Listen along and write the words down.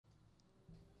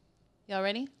Y'all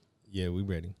ready? Yeah, we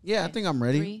ready. Yeah, I think I'm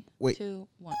ready. 3, Wait, 2,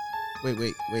 1.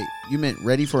 wait. You meant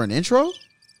ready for an intro?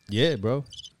 Yeah, bro.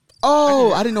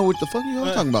 Oh, I didn't know what the fuck you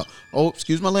was talking about. Oh,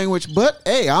 excuse my language, but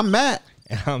hey, I'm Matt.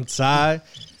 And I'm Ty.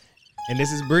 And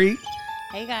this is Bree.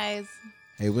 Hey, guys.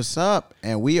 Hey, what's up?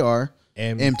 And we are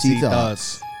Empty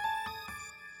Thoughts.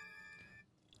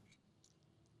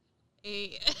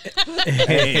 Hey.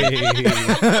 Hey.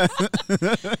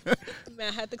 Man,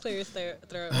 I had to clear his throat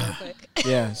real quick.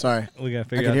 Yeah, sorry. We got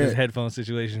to I figure can out hear this it. headphone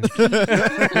situation. I'll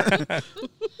get a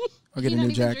You're new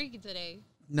not jack. even drinking today.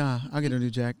 Nah, I'll get a new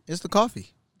jack. It's the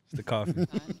coffee. It's the coffee.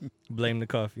 Blame the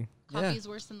coffee. Coffee Yeah. is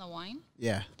worse than the wine?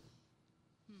 Yeah.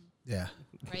 Yeah.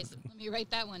 Right. Let me write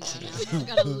that one down now. I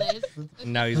got a list.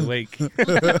 Now he's awake.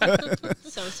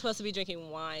 So I'm supposed to be drinking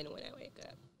wine when I wake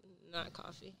up, not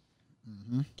coffee.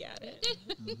 Mm-hmm. Got it.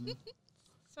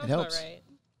 Sounds It helps. about right.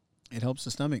 It helps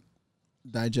the stomach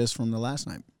digest from the last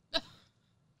night.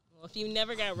 Well, if you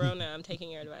never got Rona, I'm taking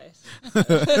your advice.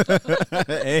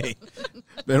 Hey,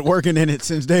 been working in it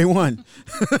since day one.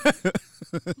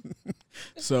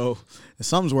 So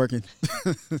something's working.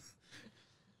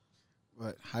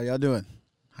 But how y'all doing?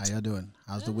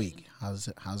 How's the week? How's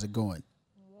it going?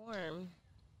 Warm.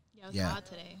 Yeah, it was Yeah. hot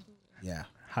today. Yeah.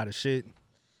 Hot as shit.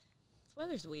 This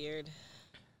weather's weird.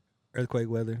 Earthquake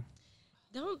weather.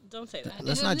 Don't say that.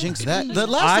 Let's not jinx that. The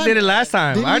last I time, did it last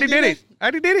time. Didn't I already you do did it. I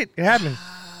already did it. It happened.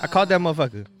 I caught that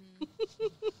motherfucker.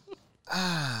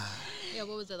 Yeah,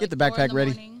 what was it? Get the 4 in backpack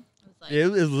ready. morning? It was like, It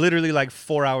was literally like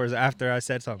 4 hours after I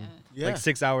said something. yeah. Yeah. Like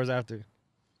 6 hours after.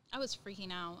 I was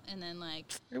freaking out, and then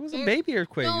like It was a Very- baby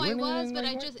earthquake. no, It I wasn't was, even but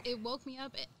like I what? just it woke me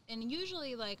up, and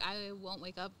usually like I won't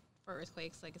wake up for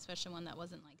earthquakes, like especially one that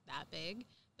wasn't like that big.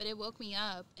 But it woke me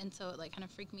up, and so it like kind of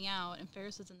freaked me out. And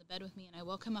Ferris was in the bed with me, and I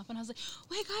woke him up, and I was like,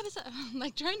 "Wake up!" I'm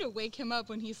like trying to wake him up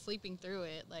when he's sleeping through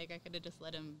it. Like I could have just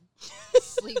let him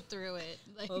sleep through it.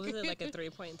 Like, What was it, like a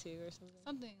 3.2 or something?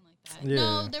 something like that. Yeah.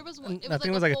 No, there was one. I think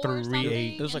it was like a 4 3.8. something,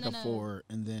 It was like and a then 4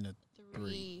 and then a 3.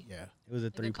 3. Yeah. It was a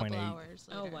Like a couple 3.8. hours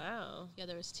later. Oh, wow. Yeah,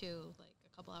 there was 2, like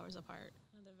a couple hours apart.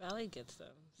 The Valley gets them.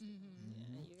 Mm-hmm.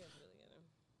 Yeah, you guys really get them.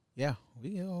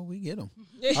 Yeah, we get them.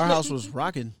 Our house was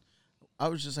rocking. I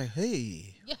was just like,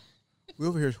 hey, Yeah. we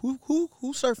over here.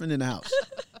 Who's surfing in the house?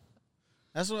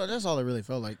 That's all it really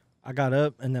felt like. I got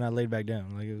up and then I laid back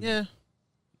down. Like it was, Yeah.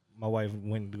 My wife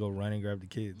went to go run and grab the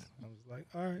kids. I was like,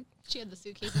 all right. She had the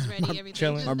suitcases ready, everything.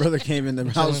 chilling. My brother came in the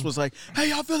house, was like, hey,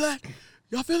 y'all feel that?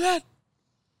 Y'all feel that?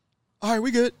 All right,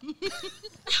 we good.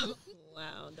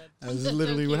 Wow. That's That's so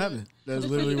literally what cute. happened. That's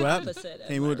literally what happened. opposite of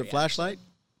Came in my with the reaction. flashlight.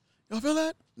 Y'all feel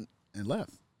that? And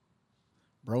left.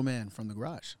 Bro, man, from the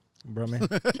garage. Bro, man.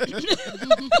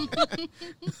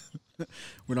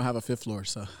 We don't have a 5th floor,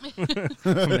 so.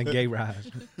 From the gay ride.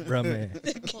 Bro, man.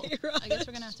 Well, I guess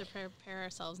we're gonna have to prepare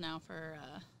ourselves now for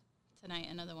tonight.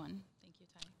 Another one. Thank you,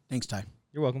 Ty. Thanks, Ty.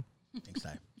 You're welcome. Thanks,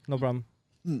 Ty. No problem.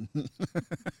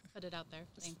 Put it out there.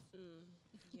 Thanks.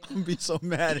 I'm gonna be so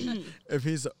mad if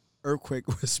he's an earthquake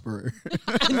whisperer.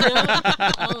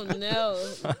 Oh, no.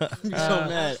 I'm so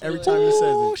mad every time he says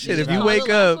Oh, it. shit. Did If you call wake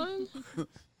the last up. one?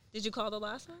 Did you call the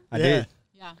last one? I Yeah. did.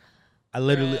 Yeah. I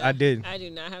literally, Bruh, I did. I do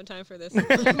not have time for this.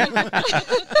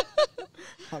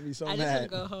 I'll be so I just want mad. to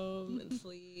go home and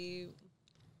sleep.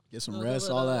 Get some move a rest,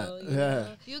 all that. little, you Yeah.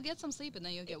 know. You'll get some sleep and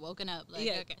then you'll get woken up. Like,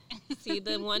 Yeah. okay. See,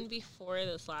 the one before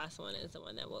this last one is the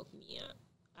one that woke me up.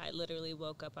 I literally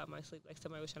woke up out of my sleep like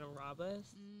somebody was trying to rob us.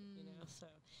 You know, so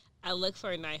I looked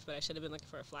for a knife, but I should have been looking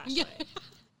for a flashlight.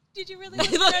 Did you really look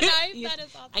for a knife? Yes. That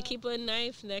is awesome. I keep a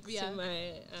knife next Yeah. to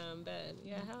my bed.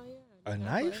 Yeah, hell yeah. A Go for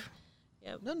knife? it.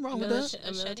 Yep. Nothing wrong with that.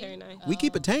 A military knife. We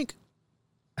keep a tank.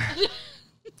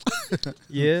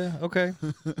 Yeah, okay.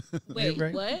 Wait,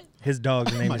 right. what? His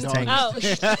dog's name My is dog. Tank. Oh,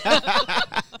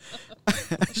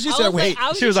 She said, wait.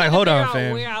 She was like, just "Hold trying on, to figure out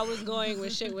fam." Where I was going when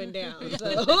shit went down. So.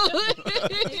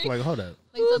 Like, hold up.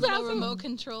 Like the little remote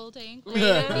control tank.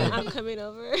 Man, I'm coming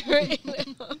over right now.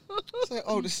 It's like,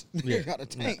 oh, this nigga Yeah. got a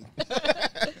tank. Well,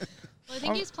 I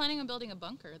think he's planning on building a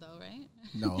bunker, though, right?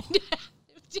 No.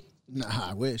 Nah,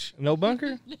 I wish. No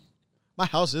bunker? My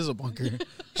house is a bunker.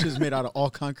 She's made out of all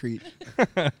concrete.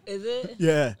 Is it?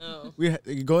 Yeah. Oh.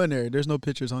 You go in there. There's no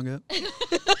pictures hung up.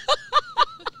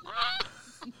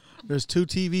 There's 2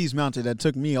 TVs mounted that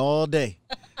took me all day.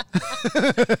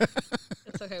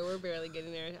 It's okay. We're barely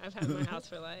getting there. I've had my house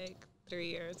for like 3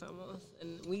 years almost,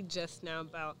 and we just now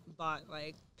bought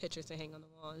like pictures to hang on the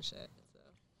wall and shit. So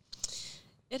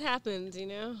it happens, you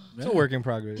know. It's a work in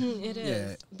progress. It is.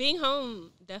 Yeah. Being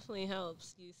home definitely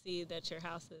helps. You see that your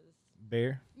house is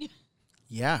Bear.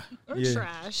 Yeah. Or Yeah.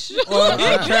 trash. Well,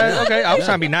 okay, I was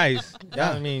trying to be nice.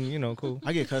 Yeah. I mean, cool.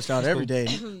 I get cussed out every day.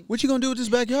 What you gonna do with this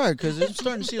backyard? Because I'm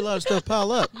starting to see a lot of stuff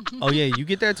pile up. Oh yeah, you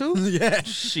get that too? Yeah.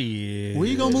 Shit. When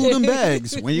you gonna move them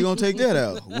bags? When you gonna take that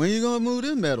out? When you gonna move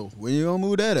this metal? When you gonna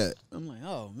move that at? I'm like,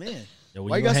 oh man. Yo,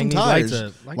 Why you gonna got some hang these lights tires?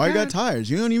 up? Like, Why you got God, tires?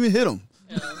 You don't even hit them.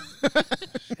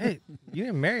 Hey, you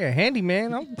didn't marry a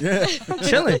handyman. I'm Yeah.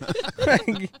 chilling.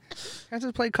 I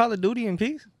just play Call of Duty in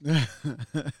peace.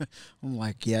 I'm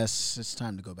like, yes, it's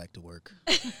time to go back to work.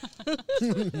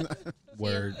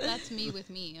 Word. See, that's me with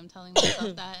me. I'm telling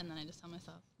myself that, and then I just tell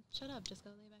myself, "Shut up, just go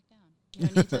lay back down. You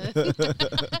don't need to.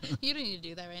 You don't need to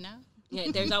do that right now."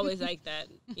 Yeah, there's always like that,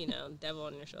 devil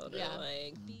on your shoulder. Yeah.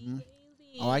 Like, be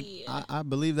lazy. Oh, I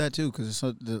believe that too, because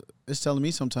it's telling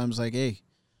me sometimes like, hey,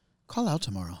 call out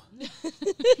tomorrow.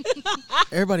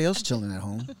 Everybody else chilling at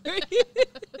home.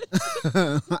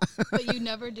 But you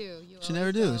never do. You She never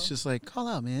always do. go. It's just like, call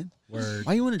out, man. Word.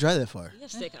 Why you want to drive that far? You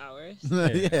have sick hours.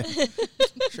 Yeah.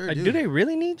 Sure Like, do. do they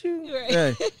really need you? Right.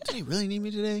 Yeah. Do they really need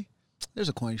me today? There's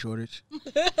a coin shortage.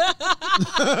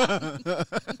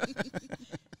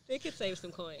 They could save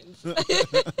some coins.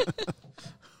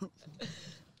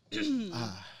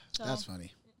 So, That's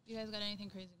funny. You guys got anything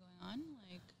crazy going on?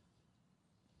 Like,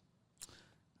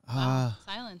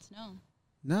 silence? No.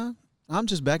 No, I'm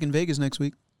just back in Vegas next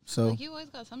week. So, Like, you always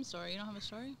got some story. You don't have a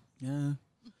story? yeah.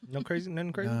 No crazy,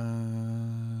 nothing crazy.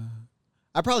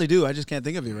 I probably do. I just can't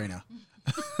think of it right now.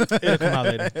 It'll come out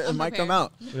later. It might come prepared.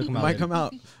 out. It'll It come out might later. come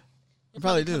out. I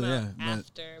probably do, Come out yeah. But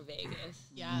After Vegas.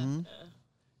 Yeah. Mhm.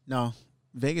 No,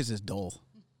 Vegas is dull.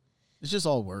 It's just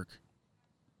all work.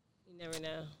 You never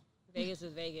know. Vegas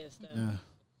is Vegas, though. Yeah.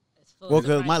 It's full Well, of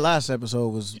because my surprises. last episode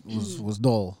was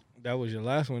dull. That was your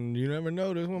last one. You never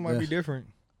know. This one might Yeah. be different.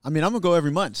 I mean, I'm gonna go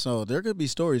every month, so there could be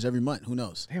stories every month. Who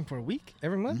knows? Damn, for a week?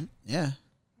 Every month? Mhm. Yeah,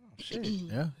 Shit.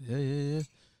 yeah.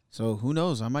 So who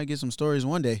knows? I might get some stories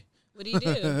one day. What do you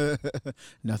do?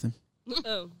 Nothing.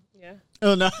 Oh, yeah.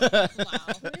 Oh no. Wow.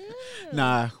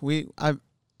 Nah,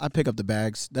 I pick up the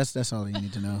bags. That's all you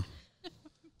need to know.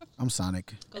 I'm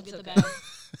Sonic. Go It's get the okay. bag.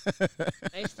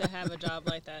 I used to have a job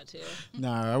like that, too.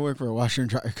 Nah, I work for a washer and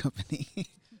dryer company.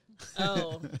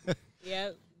 Oh, yeah,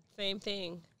 same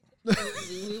thing.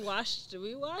 We washed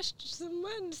something.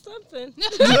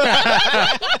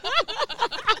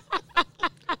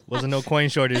 Wasn't no coin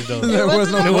shortage, though. There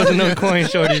was no There wasn't no coin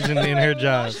shortage in her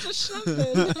job. Something.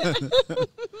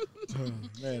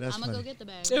 Man, that's I'm going to go funny. get the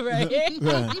bag. Right?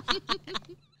 Yeah.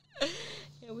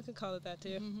 Yeah, we could call it that,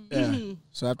 too. Yeah.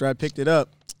 So after I picked it up,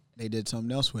 they did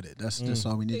something else with it. That's just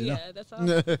all we need to know. Yeah, that's all.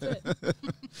 That's it.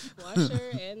 Washer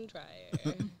and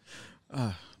dryer.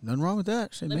 Nothing wrong with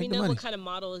that. Should Let me make the know money. what kind of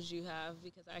models you have,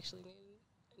 because I actually need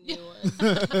a new one.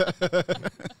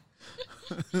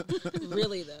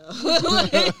 Really, though. You're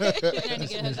trying to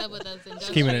get hooked up with us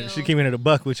She's keeping it a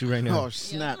buck with you right now. Oh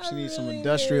snap! I She needs some really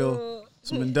industrial,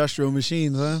 some industrial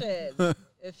machines, huh? Shit.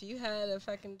 If you had a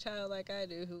fucking child like I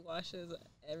do who washes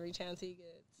every chance he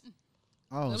gets,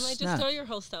 Oh I'm like, just snap! throw your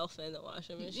whole self in the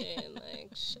washing machine. Like,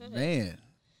 shit. Man,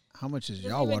 how much is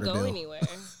Doesn't y'all even water go bill? anywhere.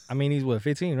 I mean, he's what,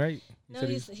 15, right? You No,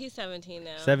 said he's 17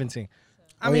 now. 17.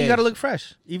 I Oh, mean, yeah. you gotta look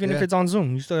fresh, even if Yeah. it's on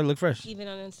Zoom. You still gotta look fresh. Even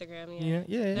on Instagram, Yeah,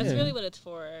 yeah. That's yeah. really what it's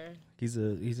for. He's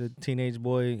a teenage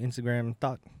boy Instagram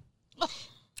thought.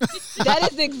 That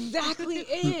is exactly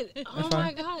it. Oh That's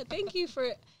my fine. god! Thank you for.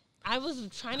 I was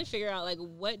trying to figure out, like,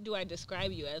 what do I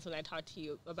describe you as when I talk to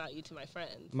you about you to my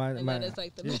friends, My- and my- that is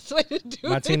like the best way to do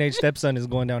My it. teenage stepson is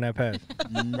going down that path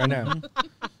right now.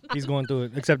 He's going through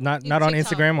it, except not He's on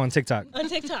TikTok. Instagram, on TikTok. On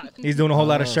TikTok. He's doing a whole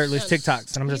lot of Oh, shirtless shit.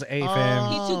 TikToks, and I'm just, hey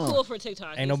fam, He's too cool for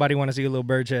TikTok. ain't nobody want to see a little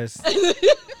bird chest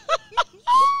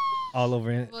all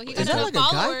over it. Well, he Is got that enough like a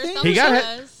guy followers. thing? Some He got it.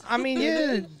 does. I mean,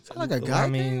 yeah, It's like a guy I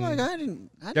mean, thing? Like I didn't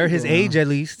they're his go age around. at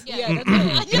least. Yeah. Yeah,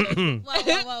 that's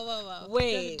it. Whoa.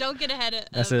 Wait. Don't get ahead of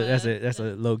That's a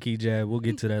low key jab. We'll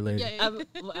get to that later. Yeah,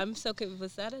 I'm so confused.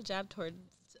 Was that a jab toward?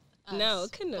 us, No,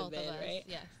 it couldn't have both of been, us. right?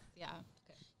 Yes, yeah.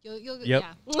 You'll Yep.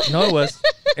 yeah. No, it was.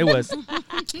 It was.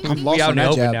 I'm We lost out on in the that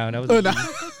open jab. now. That was Oh,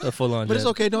 no. a full on But jab. it's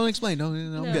okay. Don't explain. No,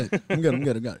 I'm No. good. I'm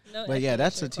good. No But yeah,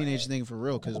 that's a explanation teenage required. thing for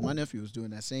real. Because my nephew was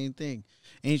doing that same thing.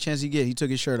 Any chance he get, he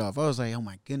took his shirt off. I was like, oh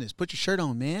my goodness, put your shirt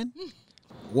on, man.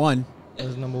 One. That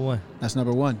was number one. That's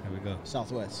number one. There we go.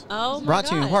 Southwest. Oh my Brought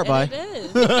to you in God, part by- and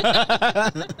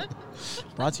it is.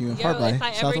 Brought to you in Yo, part by if I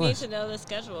ever need Southwest. to know the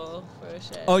schedule for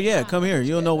shit. Oh yeah, come here.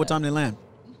 You'll know what time they land.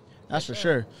 That's for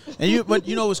sure. And but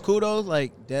you know what's cool though?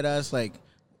 Like dead ass. Like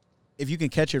if you can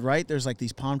catch it right, there's like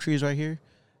these palm trees right here,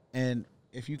 and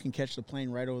if you can catch the plane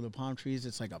right over the palm trees,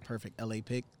 it's like a perfect LA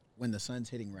pic when the sun's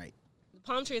hitting right.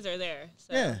 palm trees are there.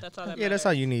 So Yeah. that's all that Yeah, that's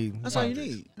all matters. you need. That's all you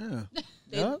need. Yeah.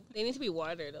 They, Yup. they need to be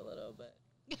watered a little bit.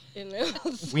 You know?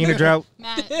 We in a drought.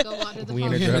 Matt, go water the We in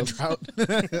palm a trees. drought.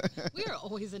 We are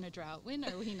always in a drought. When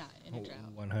are we not in a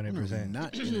drought? 100%.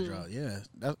 Not in a drought. Yeah.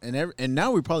 And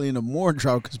now we're probably in a more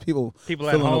drought because people People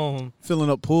at filling up- home. filling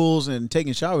up pools and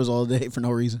taking showers all day for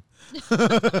no reason. Oh my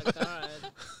God.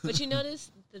 But you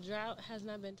notice the drought has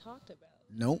not been talked about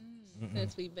Nope.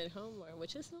 since we've been home more,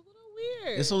 which is a little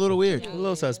weird. It's a little weird. A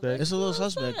little suspect. It's a little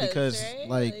suspect because, right?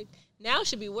 like, now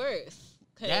should be worse.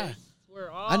 'Cause Yeah. we're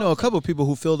all. I know a couple of people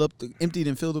who emptied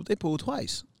and filled up their pool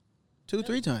twice,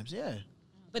 2-3 times. Yeah.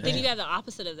 But then you have the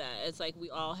opposite of that. It's like we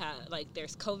all have, like,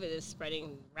 there's COVID is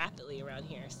spreading rapidly around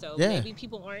here. So Yeah. maybe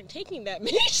people aren't taking that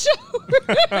many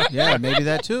showers. Yeah, maybe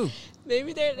that too.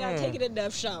 Maybe they're not taking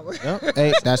enough showers. Yep.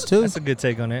 Hey, that's two. That's a good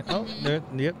take on it. Oh, there,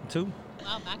 yep, 2.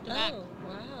 Wow, back to back. Oh,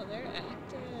 wow, they're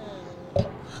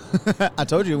active. I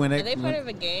told you when Are they. they part of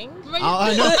a gang?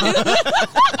 I know.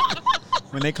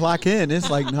 When they clock in, it's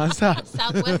like nonstop.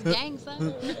 Southwest gang,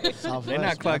 son. They're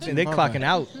not clocking. They're clocking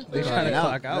out. They're trying to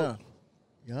clock out.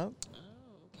 Yep.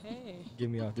 Okay. Get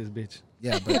me off this bitch.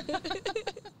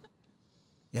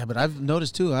 Yeah, but I've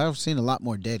noticed too. I've seen a lot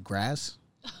more dead grass.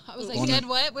 I was like, On dead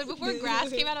what? Before grass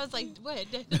came out, I was like, what?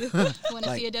 Want to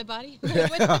Like- see a dead body? Oh, No, this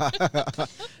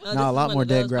a is lot one more of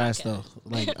dead those grass podcasts. though.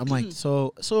 Like I'm like,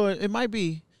 so it might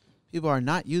be people are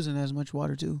not using as much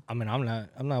water too. I mean, I'm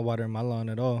not watering my lawn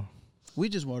at all. We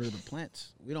just water the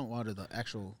plants. We don't water the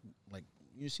actual like.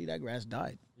 You see that grass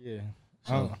died. Yeah.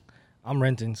 I'm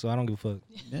renting, so I don't give a fuck.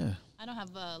 Yeah. I don't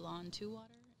have a lawn to water.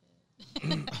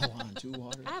 On two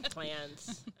water. I have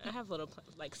plants. I have little,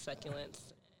 like, succulents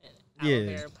and Yeah. aloe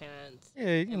vera plants. Yeah,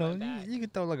 you in know, my bag. you can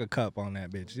throw like a cup on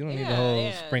that bitch. You don't need the Yeah, whole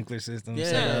yeah. sprinkler system Yeah.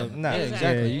 set up. Nah, Yeah,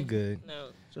 exactly. Yeah, you good. No.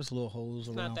 Just little holes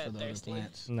not around that for the other thirsty.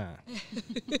 plants. Nah.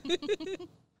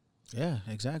 Yeah,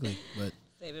 exactly. But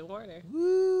Saving water.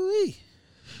 woo-wee.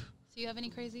 So you have any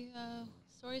crazy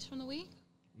stories from the week?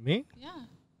 Me? Yeah.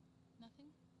 Nothing?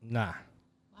 Nah.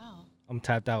 Wow. I'm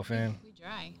tapped out, fam. We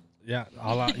dry. Yeah.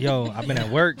 I've been at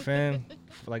work, fam,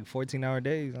 for like 14-hour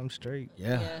days. I'm straight.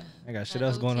 Yeah. I got shit That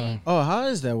else going OT. on. Oh, how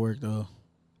does that work though?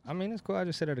 I mean, it's cool. I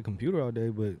just sit at a computer all day,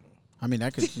 but I mean,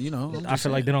 that could, you know. I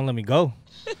feel like they don't let me go.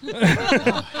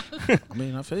 I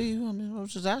mean, I feel you. I mean, I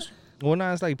was just asking. Well,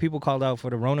 now it's like people called out for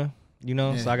the Rona, you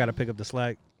know, so Yeah. I got to pick up the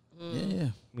slack. Yeah, yeah.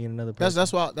 Me and another person.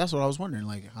 That's what I was wondering,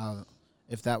 like how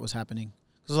if that was happening,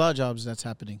 because a lot of jobs that's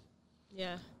happening.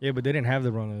 Yeah. Yeah, but they didn't have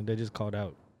the Rona. They just called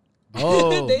out.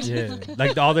 Oh, Yeah,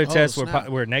 like all their Oh, tests snap.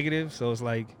 were negative. So it's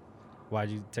like, why'd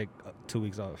you take 2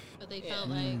 weeks off? But they Yeah. felt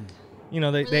like You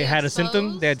know, they, Were they they had a symptom.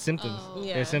 exposed? They had symptoms. Oh. They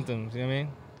Yeah. had symptoms. You know what I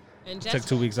mean? And Took just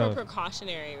 2 weeks for off.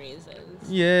 precautionary reasons.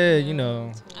 Yeah, you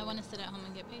know. I want to sit at home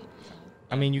and get paid. So.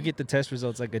 I mean, you get the test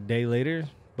results like a day later,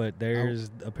 but theirs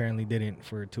apparently didn't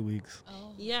for 2 weeks.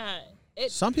 Oh. Yeah.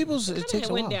 It some people's it kinda takes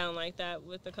a went while. down like that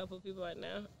with a couple of people I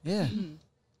know. Yeah,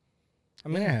 I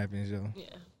mean, it happens, yo. Yeah.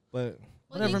 But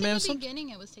Well, Whatever, I think man, in the some- beginning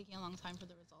it was taking a long time for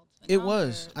the results. But it now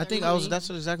was. they're I think really- that's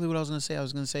exactly what I was gonna say. I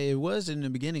was gonna say it was in the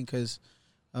beginning because,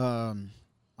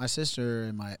 my sister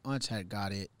and my aunts had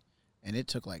got it, and it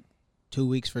took like 2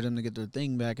 weeks for them to get their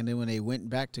thing back, and then when they went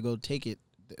back to go take it,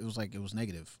 it was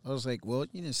negative. I was like, well,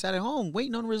 you know, sat at home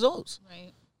waiting on the results,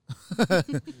 Right.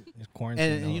 it's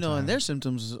quarantine. and all you the know, time. and their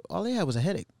symptoms, all they had was a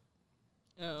headache.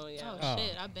 Oh, yeah. Oh, Oh.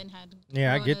 shit! I've been had.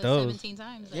 Yeah, I get Corona those. 17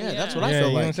 times. Yeah, Yeah. that's what yeah, I you feel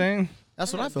know what I'm like. saying?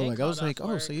 That's I what I got feel big like. I was called like, off oh,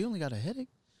 work. so you only got a headache?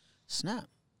 Snap.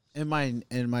 And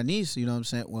my niece, you know what I'm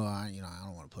saying? Well, I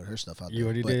don't want to put her stuff out You there.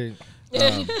 already but,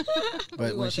 did. But We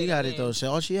when won't she say got it though, names.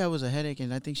 all she had was a headache,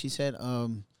 and I think she said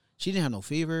she didn't have no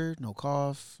fever, no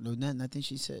cough, no nothing. I think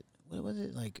she said, what was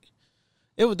it like?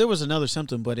 There was another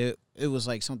symptom, but it was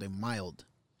like something mild.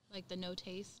 Like the no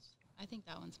taste. I think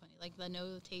that one's funny. Like the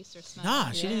no taste or smell.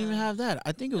 Nah, she didn't even Yeah. have that.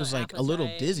 I think it No was like a little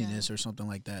appetite. dizziness or something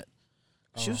like that.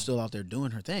 She was Oh. still out there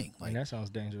doing her thing. I mean, Like, that sounds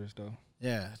dangerous, though.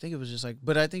 yeah, I think it was just like,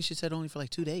 but I think she said only for like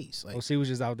 2 days. Like, Oh, she was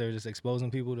just out there just exposing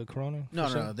people to Corona? no,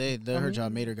 for sure? her mean-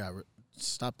 job made her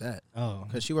stop that Oh.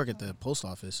 because she worked at the post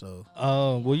office. So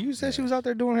Oh, well, you said she was out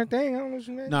there doing her thing. I don't know what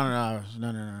you meant. no.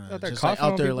 Out there Just like coughing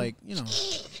on out there, people? like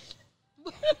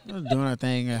doing her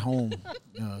thing at home.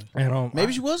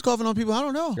 Maybe she was coughing on people. I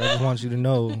don't know. I just want you to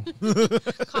know,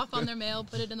 Cough on their mail,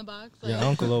 put it in the box. Like, your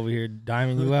uncle over here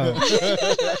diming you out.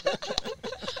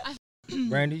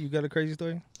 Brandy, you got a crazy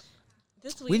story?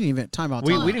 This We week, didn't even time out.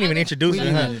 We time. didn't even introduce we her.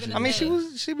 didn't Huh? even I mean,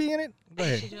 introduce she be in it. Go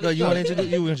ahead. She Go, you want to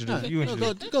introduce? You introduce. You No,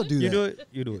 introduce. go do You that. do it.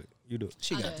 You do it. You do it.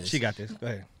 She got Okay. this. She got this. Go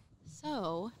ahead.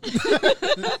 So,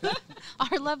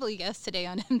 our lovely guest today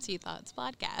on MT Thoughts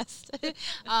podcast.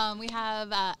 We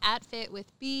have at Fit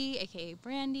with B, aka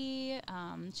Brandy.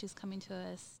 She's coming to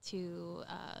us to.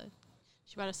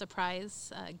 She brought a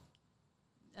surprise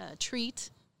treat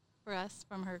for us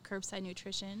from her Curbside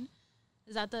Nutrition.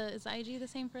 Is the IG the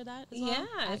same for that as well?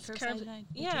 Yeah, it's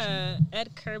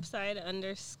at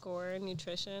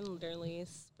Curbside_nutrition, literally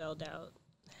spelled out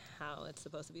how it's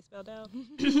supposed to be spelled out.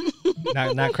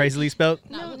 Not crazily spelled.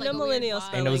 No like millennial Y.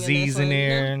 spelling. Ain't no Z's in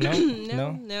there.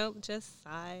 No. No, just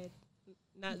side,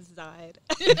 not Zide.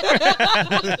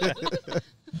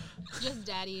 Just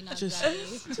daddy, not Just- daddy.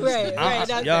 right, not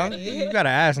Y'all, Zaddy. you gotta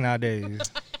ask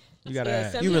nowadays. You gotta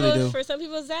ask. some You really people- do. For some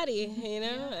people, Zaddy. You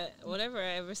know, whatever.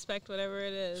 I respect whatever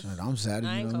it is. Shit, I'm sad.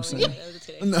 I You ain't know what I'm calling saying? you. I'm just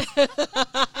kidding.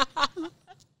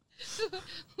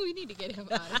 We need to get him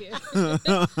out of here.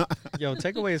 Yo,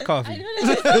 take away his coffee.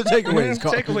 Take away his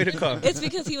Take away the coffee. It's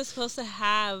because he was supposed to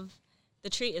have the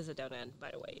treat is a donut,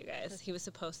 by the way, you guys. He was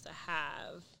supposed to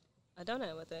have a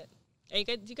donut with it. Are you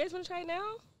guys, do you guys want to try it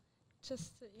now?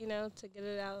 Just to, to get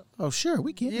it out. Oh, sure,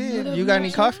 we can. Yeah, you got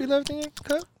any coffee left in your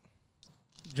cup?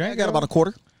 Drink. I got about a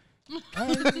quarter. All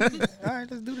right,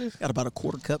 let's do this. Got about a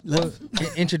quarter cup left.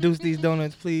 Introduce these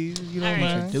donuts, please. You don't All right.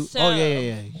 mind? Dude. So- Oh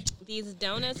yeah. These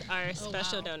donuts are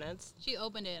special wow. donuts. She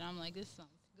opened it, and I'm like, this sounds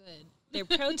good. They're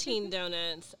protein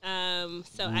donuts.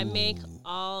 So I make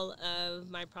all of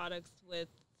my products with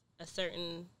a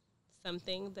certain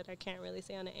something that I can't really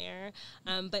say on the air,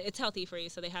 but it's healthy for you.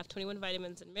 So they have 21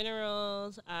 vitamins and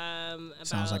minerals,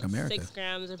 Sounds like about America. 6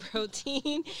 grams of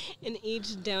protein in each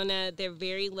donut. They're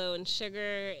very low in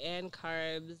sugar and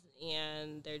carbs,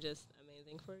 and they're just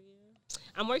amazing for you.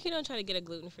 I'm working on trying to get a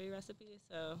gluten-free recipe,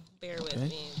 so bear with Okay.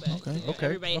 me. But Okay. Okay.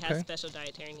 everybody has Okay. special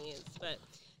dietary needs. But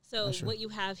so That's true. what you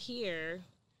have here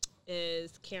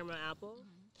is caramel apple.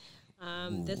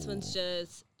 This one's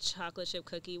just chocolate chip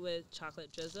cookie with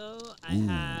chocolate drizzle. I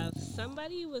have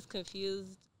somebody was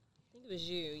confused. I think it was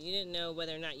you. You didn't know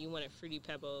whether or not you wanted Fruity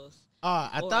Pebbles.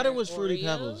 I or thought it was Fruity Oreos.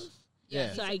 Pebbles.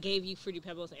 Yeah. So I gave you Fruity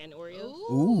Pebbles and Oreos.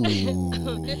 Ooh.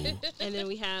 And then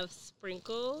we have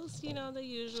sprinkles, the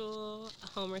usual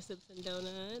Homer Simpson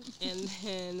donut. And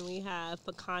then we have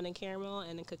pecan and caramel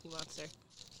and a Cookie Monster.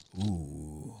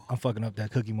 Ooh. I'm fucking up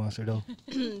that Cookie Monster though.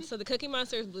 So the Cookie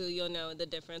Monster is blue. You'll know the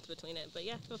difference between it. But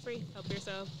yeah, feel free. Help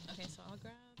yourself. Okay, so I'll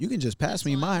grab. You can just pass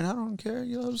me mine. I don't care.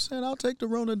 You know what I'm saying? I'll take the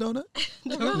Rona donut.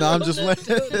 The No, I'm just Rona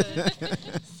playing.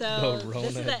 donut. So The Rona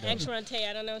this is the donut. extra Tay.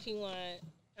 I don't know if you want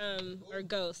or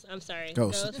Ghost. I'm sorry.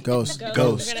 Ghost. We're Ghost.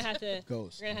 gonna have to.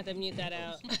 Ghost. We're gonna have to mute that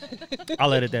out.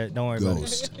 I'll edit that. Don't worry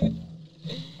Ghost. about it.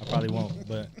 I probably won't,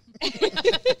 but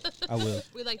I will.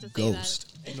 We like to say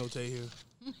Ghost. Ain't no Tay here.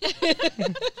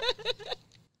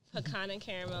 Pecan and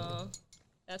caramel.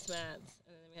 That's Matt's,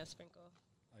 and then we have sprinkle.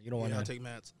 You don't want Yeah, I'll none. take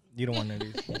Matt's. You don't want none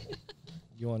of these.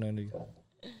 You want none of these.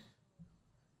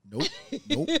 Nope.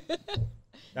 Nope.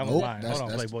 That was Nope, mine. that's-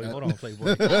 Hold on, that's- Playboy. that- Hold on,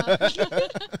 Playboy.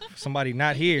 Somebody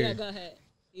not Yeah, here. go ahead.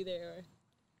 Either or.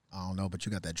 I don't know, but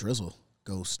you got that drizzle,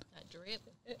 Ghost. that. That drip.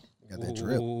 You got that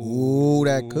drip. Ooh. Ooh,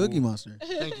 that Cookie Monster.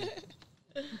 Thank you.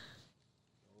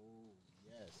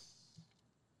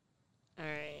 All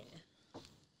right.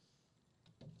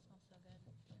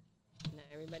 Now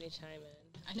everybody chime in.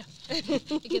 I know.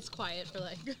 It gets quiet for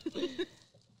like.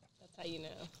 That's how you know.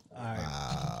 All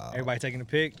right. Everybody taking a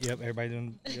pic. Yep. Everybody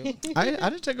doing. Yep. I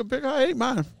didn't take a picture. I ate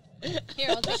mine. Here,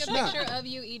 I'll take a picture of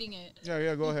you eating it.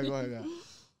 Yeah. Go ahead. Yeah.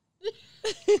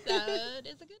 That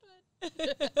is a good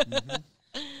one.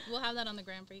 We'll have that on the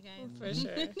gram for you guys. For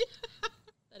sure.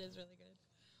 That is really good.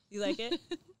 You like it?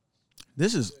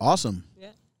 This is awesome. Yeah.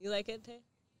 You like it, Tay?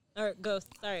 Or Ghost?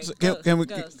 Sorry. So Ghost. can we-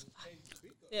 Ghost.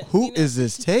 Yeah, Who is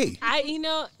this Tay?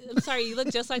 I'm sorry. You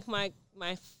look just like my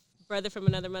brother from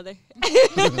another mother.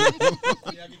 His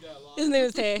name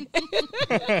is Tay.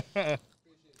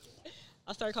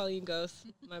 I'll start calling you Ghost.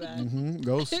 My bad. Mm-hmm.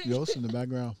 Ghost in the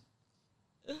background.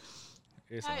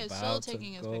 It's I is so about to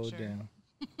taking his go picture. down.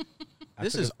 I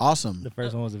This took is awesome. The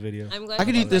first one was a video. I'm glad I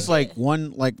could you eat this like it.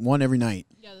 like one every night.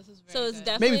 Yeah, this is very So it's good.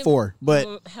 definitely Maybe 4,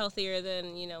 but healthier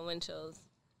than wind chills.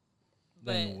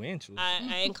 But Then the wind chill. I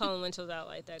ain't calling wind chills out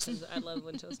like that because I love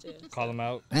wind chills too. Call them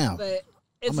out. damn, But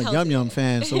it's I'm a healthy. Yum Yum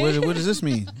fan. So what does this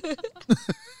mean?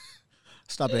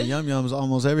 Stop at Yum Yums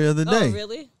almost every other Oh, day.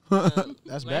 really?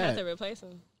 That's Might have to bad. replace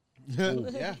them.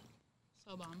 Yeah.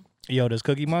 So bomb. Yo, this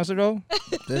Cookie Monster though,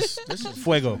 This is.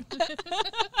 fuego.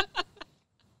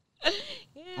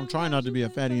 I'm trying not to be a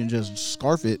fatty and just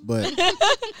scarf it, but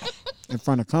in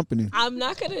front of company. I'm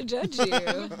not gonna judge you.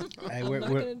 Hey, I'm where, not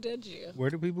where, gonna judge you. where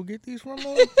do people get these from?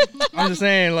 Though? I'm just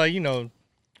saying, like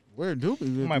Where do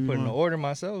we I might put in an order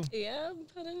myself. Yeah,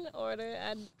 put in an order.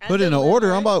 Put in an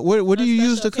order. I'm about. What do on you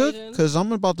use to special cook? occasions. Because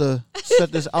I'm about to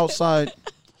set this outside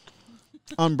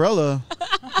umbrella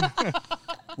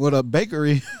with a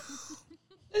bakery.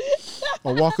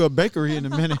 A walk-up bakery in a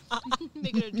minute.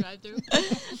 Make it a drive-through.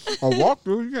 A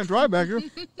walk-through? You can't drive back here.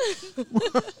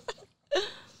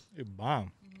 It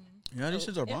bomb. Yeah, these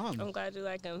shits are bomb. I'm glad you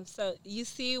like them. So you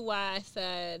see why I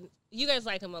said you guys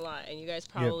like them a lot, and you guys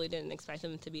probably didn't expect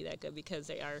them to be that good because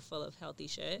they are full of healthy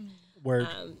shit. Word.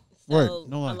 So Word.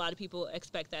 No lie. a lot of people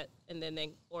expect that, and then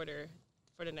they order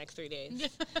for the next 3 days.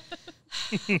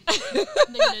 They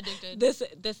get addicted. This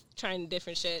trying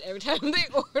different shit every time they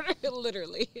order,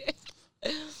 literally.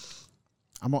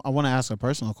 I want to ask a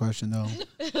personal question though,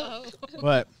 Oh.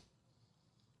 but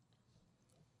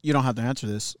you don't have to answer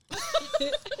this.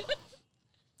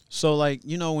 So, like,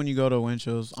 you know, when you go to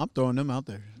Winchell's, I'm throwing them out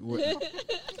there,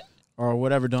 or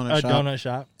whatever donut A shop, donut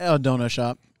shop. a donut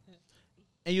shop,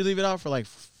 and you leave it out for like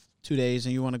 2 days,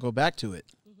 and you want to go back to it.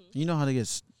 You know how to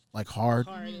get like hard.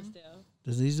 Hard and still.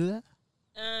 Does these do that?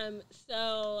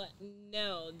 So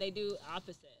no, they do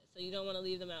opposite. So you don't want to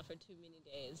leave them out for too many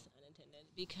days unattended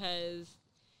because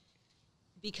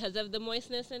of the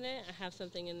moistness in it. I have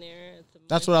something in there. It's a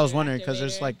That's what I was moisture wondering because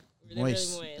there's activator. like They're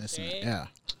moist. really That's in it. right? Yeah,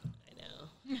 I know.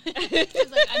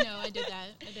 He's like, I know, I did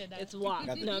that. It's walk.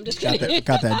 No, I'm just got kidding. that,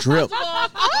 got that drip.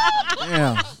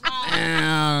 Damn,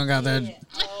 damn, got that.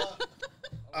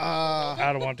 I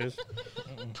don't want this.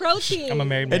 Protein. I'm a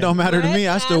married man. It don't matter to me.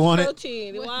 I still want it.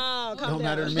 Protein. Wow. calm Don't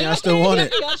matter to down. me. I still want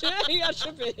it. You got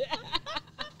tripping.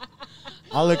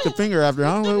 I'll lick the finger after.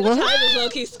 I don't know I what. just low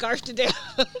key scarfed it down.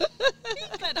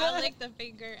 But I like the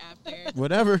finger after.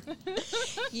 Whatever.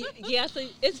 Yeah, so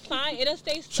it's fine. It'll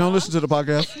stay soft. Sean, listen to the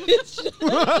podcast.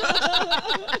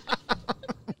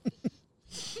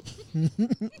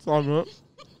 It's all good.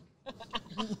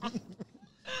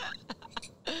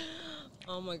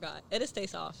 Oh my god, it'll stay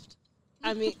soft.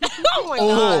 I mean, oh my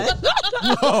god.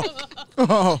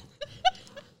 Oh,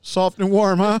 soft and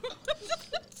warm, huh?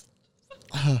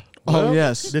 Well,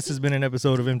 yes. This has been an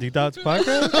episode of Empty Thoughts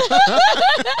Podcast.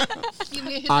 You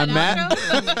mean I'm that Matt.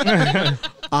 outro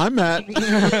I'm Matt.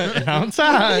 And I'm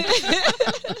Todd.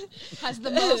 has the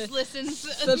most listens.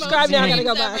 Subscribe now. I gotta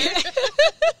go back.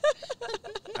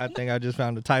 I think I just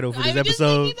found the title for this I was just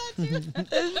episode. thinking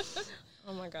that too.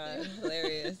 Oh my god,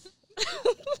 hilarious.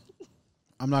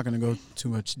 I'm not gonna go too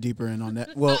much deeper in on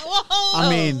that. Well, Whoa, I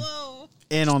mean, whoa.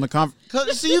 in on the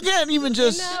conference. See, you can't even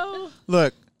just No.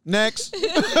 look. Next.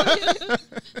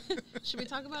 Should we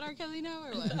talk about R. Kelly now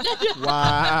or what?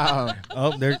 Wow.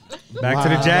 Oh, they're back to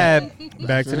the Wow. jab.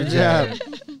 Back to the jab.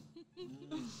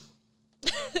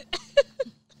 I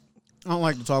don't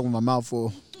like to talk with my mouth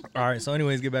full. All right. So,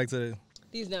 anyways, get back to the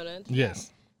These donuts.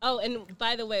 yes. Oh, and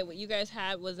by the way, what you guys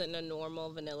had wasn't a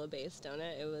normal vanilla-based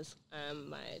donut. It was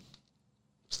my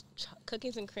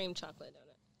cookies and cream chocolate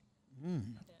donut.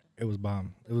 It was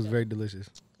bomb. It was very delicious.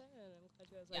 Good. I'm glad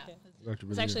you guys Yeah. like it. Actually It's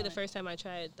really actually good. the first time I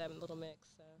tried that little mix.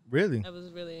 So Really? I was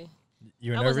really.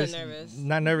 You were I nervous? wasn't nervous.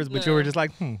 Not nervous, but you No. were just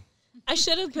like, I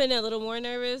should have been a little more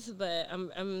nervous, but I'm.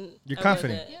 You're I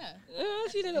confident. wasn't. Yeah.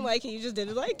 If you didn't like it, you just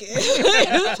didn't like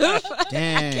it.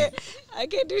 Dang. I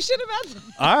can't do shit about that.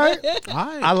 all right.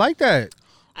 I I like that.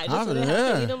 I just would've had to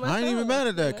yeah. eat them I ain't even myself, mad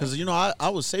at that you know? because I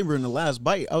was savoring the last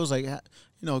bite. I was like,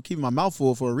 keeping my mouth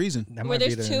full for a reason. That Where might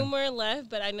be there's the- 2 more left,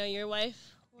 but I know your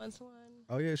wife wants one.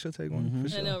 Oh, yeah, she'll take one. Mm-hmm. For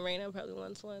I sure. know Raina probably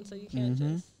wants one, so you can't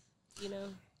just,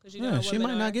 because you know Yeah, how she women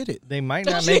might are. not get it. They might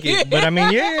not make it, but I mean,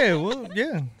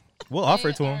 we'll offer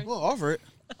it to them. We'll offer it.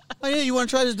 Oh yeah, you want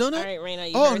to try this donut? All right, Raina,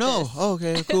 you Oh heard no. this. Oh,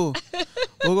 okay, cool.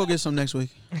 We'll go get some next week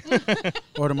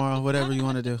or tomorrow, whatever you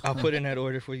want to do. I'll put in that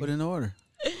order for you. Put in the order.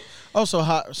 Oh,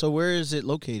 so where is it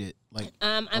located? Like,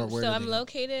 I'm where do I'm they go?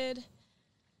 located.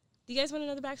 Do you guys want to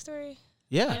know the backstory?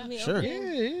 yeah, Yeah, sure.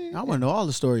 Yeah. I want to know all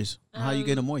the stories on how you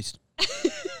get them moist. I'm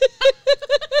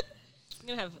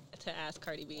gonna have to ask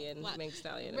Cardi B and What? Meg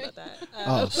Stallion about that.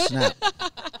 Oh snap,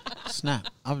 snap!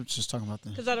 I was just talking about that.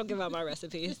 Because I don't give out my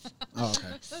recipes. Oh, okay.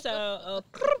 So,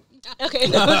 okay,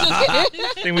 no, I'm just kidding.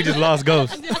 I think we just lost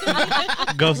Ghost.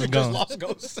 Ghost is gone.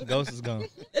 Ghost. Ghost is gone.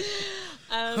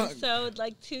 So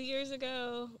like 2 years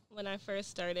ago when I first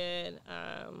started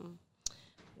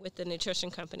with the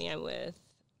nutrition company I'm with,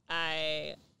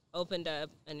 I opened up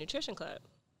a nutrition club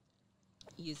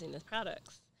using the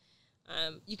products.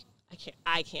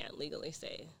 I can't legally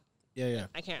say. Yeah.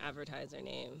 I can't advertise their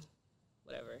name,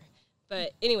 whatever.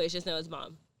 But anyways, just know it's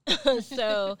Mom.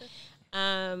 So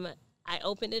I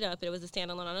opened it up. It was a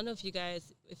standalone. I don't know if you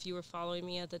guys, if you were following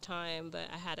me at the time, but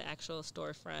I had an actual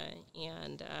storefront,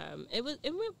 and it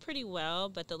went pretty well,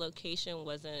 but the location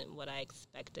wasn't what I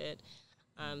expected.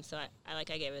 So I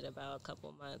gave it about a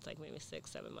couple months, like maybe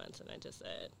 6-7 months, and I just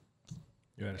said,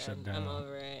 You gotta shut down. I'm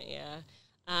over it. Yeah.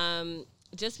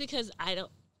 Just because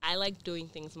I like doing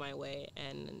things my way,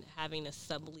 and having a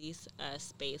sublease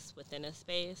space within a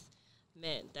space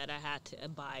meant that I had to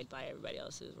abide by everybody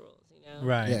else's rules, you know?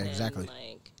 Right. Yeah, And, exactly.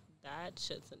 like, that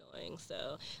shit's annoying.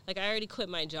 So, like, I already quit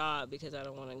my job because I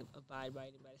don't want to abide by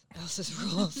anybody else's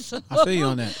rules. So I feel you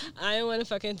on that. I didn't want to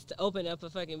fucking open up a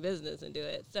fucking business and do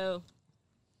it. So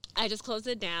I just closed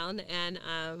it down, and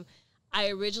I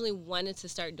originally wanted to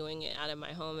start doing it out of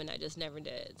my home, and I just never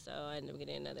did. So I ended up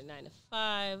getting another 9 to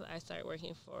 5. I started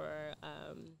working for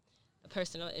a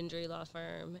personal injury law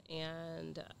firm,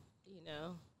 and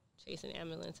chasing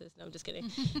ambulances. No, I'm just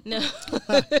kidding. No,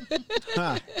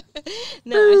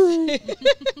 no.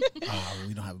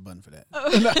 We don't have a button for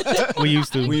that. We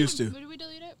used to. We used to. Did we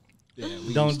delete it?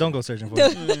 Yeah, Don't go searching for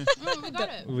it. We got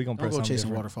it. We gonna Don't press go something chasing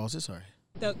different. waterfalls. It's alright.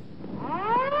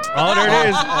 Oh, there it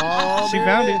is. She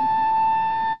found it.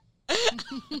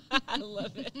 I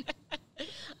love it.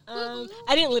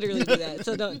 I didn't literally do that,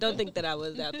 so don't think that I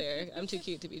was out there. I'm too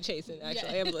cute to be chasing actual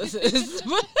ambulances.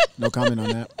 No comment on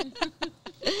that.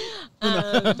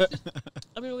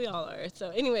 I mean, we all are. So,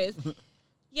 anyways,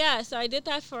 yeah. So I did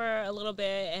that for a little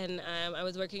bit, and I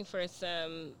was working for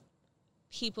some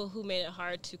people who made it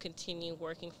hard to continue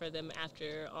working for them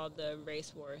after all the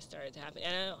race wars started to happen.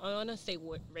 And I want to say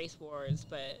race wars,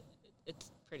 but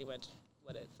it's pretty much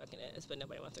what it fucking is, but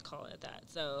nobody wants to call it that.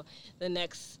 So the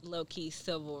next low-key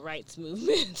civil rights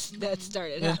movements that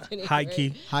started happening. High right?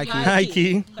 key. High key. High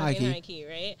key. Fucking High key. high key,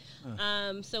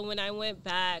 right? So when I went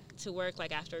back to work,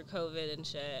 like after COVID and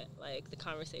shit, like the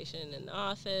conversation in the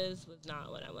office was not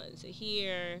what I wanted to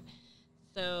hear.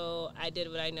 So I did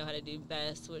what I know how to do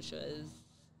best, which was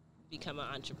become an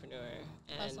entrepreneur.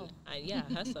 And Hustle.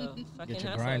 Hustle. Fucking your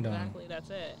hustle. grind on. Exactly. That's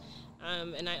it.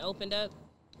 And I opened up.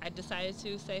 I decided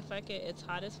to say, fuck it, it's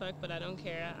hot as fuck, but I don't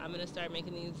care. I'm going to start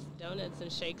making these donuts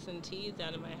and shakes and teas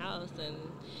out of my house and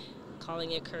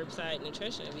calling it curbside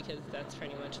nutrition, because that's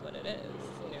pretty much what it is,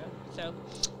 you know? So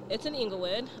it's in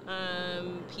Inglewood.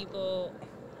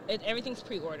 Everything's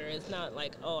pre-order. It's not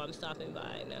like, oh, I'm stopping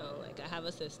by. No, like I have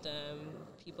a system.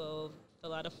 People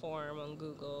fill out a form on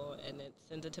Google, and it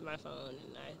sends it to my phone,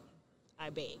 and I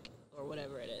bake. Or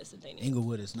whatever it is that they need.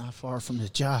 Inglewood is not far from the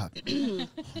job.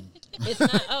 It's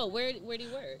not. Oh, where do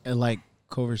you work? At like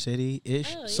Culver City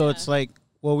ish. Oh, So yeah. it's like,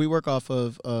 well, we work off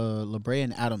of La Brea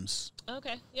and Adams.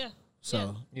 Okay, yeah.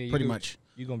 So Yeah, pretty much.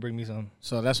 You gonna bring me some?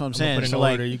 So that's what I'm I'm gonna saying. put it in So the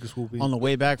like order. You can swoop in. on the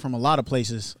way back from a lot of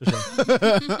places.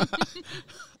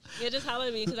 Yeah, just holler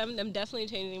at me, because I'm definitely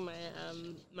changing my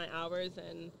my hours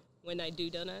and when I do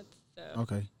donuts. So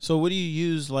Okay. So what do you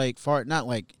use like far, not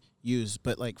like use,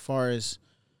 but like far as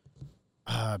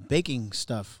baking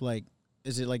stuff? Like,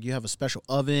 is it like you have a special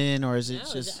oven, or is it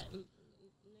just? nigga,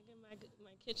 my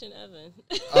kitchen oven.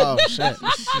 Oh shit.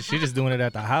 She just doing it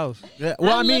at the house. Yeah.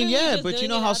 Well, I I'm mean, literally yeah, just but you doing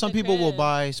know it how out some the people will crib.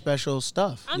 buy special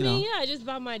stuff. I you mean, know? yeah, I just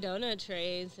bought my donut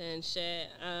trays and shit.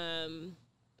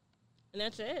 And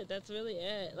that's it. That's really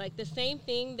it. Like the same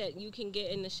thing that you can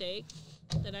get in the shakes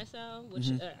that I sell, which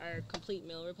Mm-hmm. are complete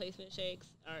meal replacement shakes,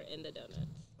 are in the donuts.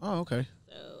 Oh, okay.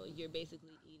 So you're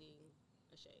basically eating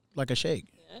a shake. Like a shake.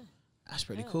 Yeah. That's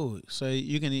pretty Yeah. cool. So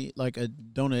you can eat like a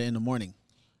donut in the morning.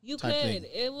 You Type could.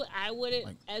 thing. I wouldn't,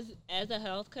 Like- as a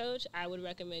health coach, I would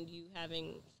recommend you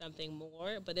having something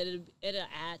more, but it'll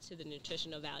add to the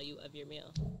nutritional value of your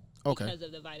meal. Okay. Because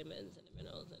of the vitamins and the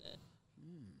minerals in it.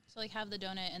 So like have the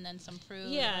donut and then some fruit.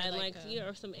 Yeah, or and like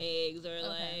some eggs or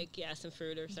Okay. some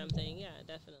fruit or something. Yeah,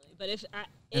 definitely. But if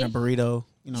And a burrito.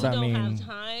 You know. So- you I don't mean- have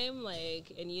time,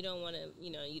 and you don't want to,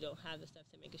 you don't have the stuff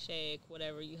to make a shake,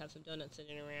 whatever, you have some donuts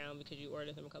sitting around because you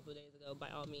ordered them a couple of days ago, by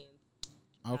all means,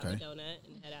 grab Okay. a donut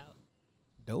and head out.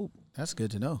 Dope. That's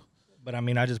good to know. But I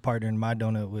mean, I just partnered my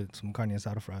donut with some carne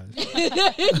asada fries.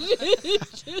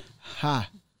 Ha.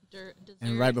 dessert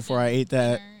And right before I ate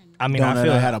that dinner and- I mean, donut, I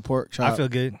feel I had a pork chop I feel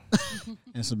good.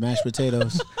 and some mashed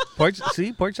potatoes. Pork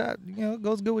chop,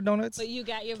 goes good with donuts But you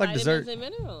got your like vitamins dessert. and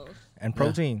minerals. and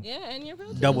protein. Yeah, and your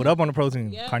protein. Doubled up on the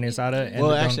protein. Yeah, Carne you- asada. And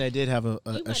Well, the actually, donut. I did have You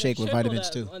a might have shake with tripled vitamins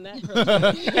up too. on that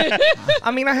protein.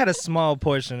 I mean, I had a small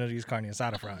portion of these carne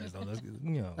asada fries though.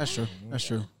 That's true. That's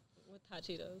true. With hot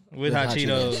Cheetos. With hot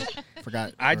Cheetos.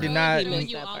 Forgot. I forgot. did not. He put missed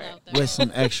you that all part. out there. With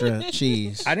some extra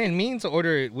cheese. I didn't mean to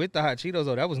order it with the hot Cheetos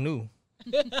though. That was new.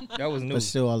 That was new. But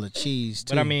still all the cheese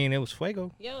too. But I mean, it was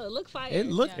fuego. Yo, it looked fire. it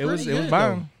looked It was pretty good,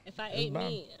 bomb. If I it was ate bomb.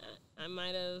 meat, I might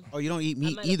have. though. Oh, you don't eat I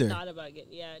meat might have either. thought about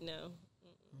getting. Yeah, no.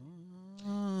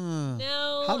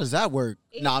 No. How does that work?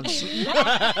 No, I'm just,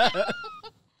 I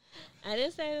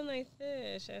didn't say I didn't like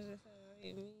fish. I just said I don't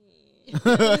eat meat.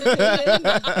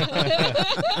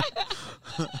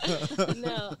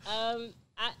 No.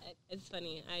 It's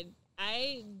funny.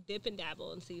 I dip and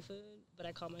dabble in seafood, but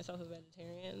I call myself a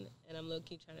vegetarian, and I'm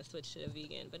low-key trying to switch to a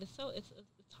vegan. But it's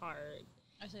hard.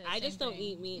 I just don't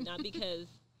eat meat, not because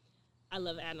I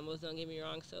love animals. Don't get me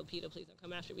wrong. So PETA, please don't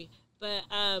come after me. But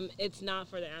it's not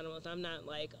for the animals. I'm not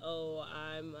like, oh,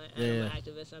 I'm an animal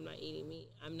activist. I'm not eating meat.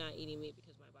 I'm not eating meat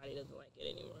because my body doesn't like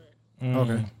it anymore.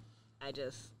 okay. I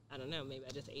don't know. Maybe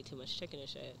I just ate too much chicken and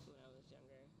shit when I was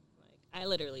younger. Like, I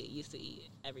literally used to eat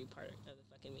every part of the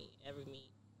fucking meat, every meat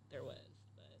there was,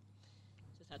 but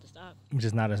just had to stop.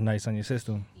 Just not as nice on your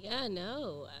system. Yeah,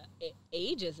 no,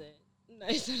 age isn't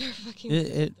nice on our fucking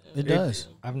It system. does.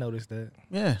 I've noticed that.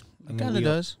 Yeah, I it mean, kind of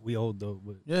does. We old though,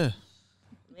 but Yeah.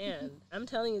 Man, I'm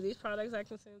telling you, these products I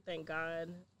consume, thank God,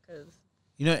 because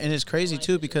You know, and it's crazy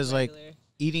too because like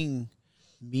eating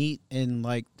meat in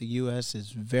like the U.S.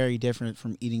 is very different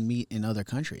from eating meat in other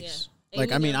countries. Yeah. Like,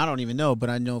 And I you mean, know- I don't even know, but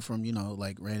I know from, you know,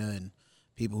 like Rayna and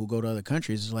people who go to other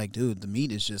countries, it's like, dude, the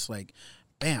meat is just like,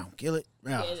 bam, kill it,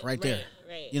 right there.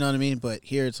 Right. You know what I mean? But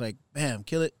here it's like, bam,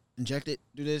 kill it, inject it,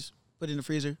 do this, put it in the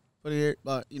freezer, put it here,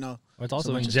 but, you know, it's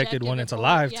also So injected when it's before-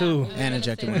 alive yeah, too. we were and gonna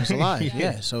injected say when it's that. alive. Yeah.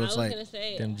 Yeah, so I it's was like, gonna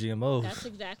say Them GMOs. that's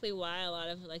exactly why a lot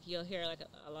of like you'll hear like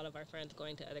a lot of our friends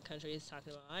going to other countries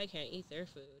talking about I can't eat their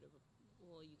food.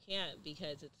 Well, you can't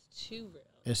because it's too real.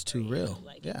 It's too for you. real.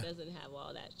 Like Yeah. it doesn't have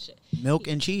all that shit. milk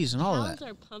and cheese and all of Cows that.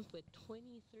 are pumped with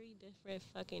 23 different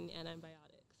fucking antibiotics.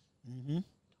 Mm-hmm.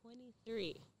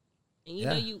 23, and you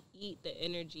Yeah. know you eat the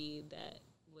energy that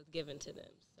was given to them.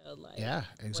 So like Yeah,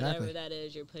 exactly. whatever that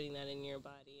is, you're putting that in your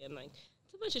body, and like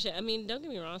it's a bunch of shit. I mean, don't get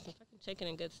me wrong, some fucking chicken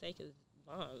and good steak is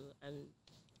bomb, and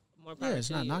more power it's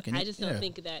to not you. knocking I it, just don't yeah.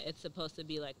 think that it's supposed to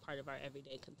be like part of our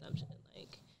everyday consumption.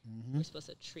 Like Mm-hmm. we're supposed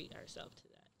to treat ourselves to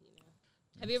that. You know?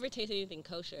 Have you ever tasted anything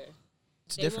kosher?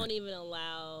 It's They different. won't even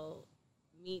allow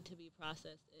meat to be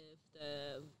processed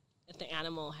if the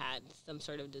animal had some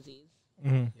sort of disease.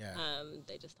 Mm-hmm. Yeah,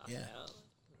 They just toss Yeah. it out.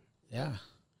 yeah,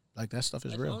 like that stuff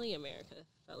is If real. only America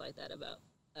felt like that about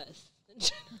us.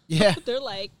 Yeah, They're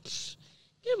like, "Psh,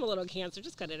 give him a little cancer,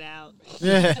 just cut it out.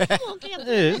 yeah. Come on, cancer.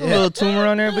 There's a little tumor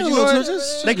on there, but Yeah, you know little what? tumor,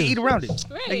 just- They can eat around it.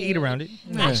 Right. They can eat around it.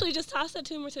 Yeah. Actually, just toss that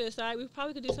tumor to the side. We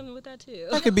probably could do something with that too.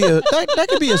 That could be a that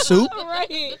could be a soup. right.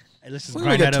 Hey, let's just We're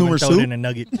grind gonna that get up and tumor throw it soup. in a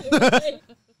nugget.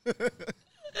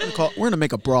 We're gonna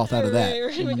make a broth out of that. Right,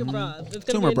 we're gonna make a broth. It's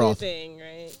gonna Tumor be a broth. new thing,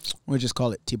 right? We'll just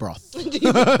call it tea broth.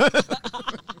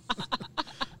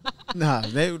 Nah,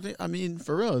 I mean,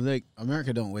 for real, like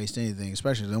America don't waste anything,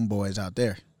 especially them boys out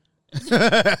there.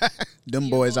 Them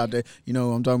boys out there, you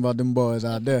know, I'm talking about them boys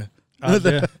out there. Out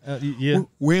there. Yeah.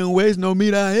 We don't waste no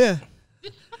meat out here.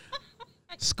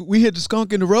 We hit the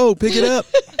skunk in the road, pick it up.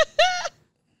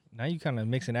 Now you kind of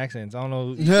mixing accents. I don't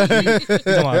know. You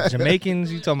talking about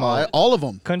Jamaicans? You talking about All of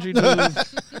them. country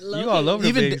dudes? You all over the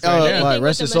Even place right now. Anything like with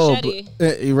rest the his soul.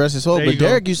 machete. He rest his soul. There But you go.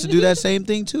 Derek used to do that same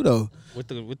thing too, though.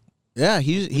 With Yeah,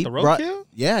 he the brought. roadkill?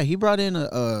 Yeah, he brought in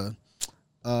a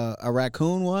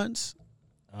raccoon once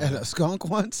and a skunk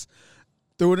once.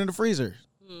 Threw it in the freezer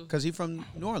because he from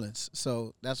New Orleans,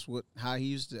 so that's how he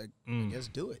used to I guess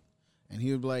do it. And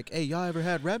he would be like, "Hey, y'all ever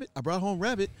had rabbit? I brought home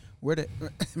rabbit.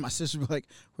 My sister would be like,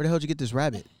 where the hell did you get this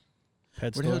rabbit?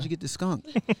 Pet Where the hell store. did you get this skunk?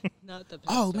 Not the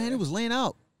Oh man, it was laying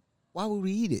out. Why would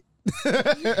we eat it?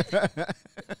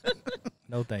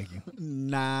 No, thank you.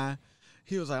 Nah.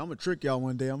 He was like, I'm gonna trick y'all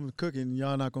one day. I'm gonna cook it and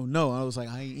y'all not gonna know. I was like,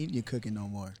 I ain't eating your cooking no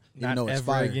more. Even Not though it's ever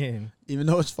fire. again. Even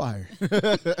though it's fire.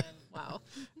 Wow.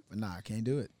 But nah, I can't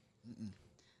do it.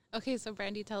 Okay, so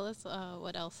Brandy, tell us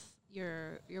what else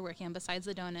you're working on besides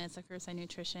the donuts, like Curbside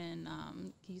Nutrition.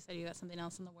 You said you got something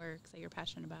else in the works that you're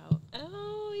passionate about.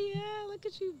 Oh yeah, look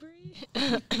at you, Bree.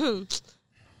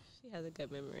 She has a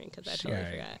good memory because I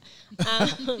totally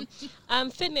forgot.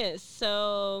 Fitness.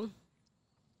 So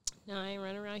no, I ain't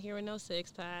running around here with no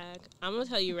 6-pack. I'm gonna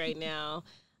tell you right now.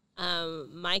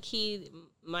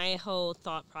 My whole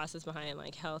thought process behind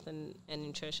like health and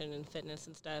nutrition and fitness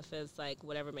and stuff is like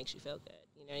whatever makes you feel good.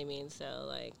 You know what I mean? So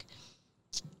like,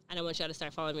 I don't want y'all to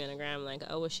start following me on the gram like,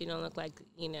 oh, well, she don't look like,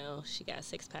 you know, she got a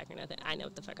 6-pack or nothing. I know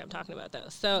what the fuck I'm talking about though.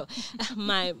 So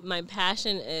my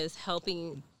passion is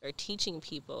helping or teaching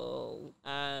people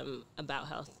about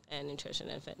health and nutrition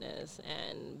and fitness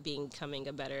and becoming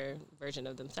a better version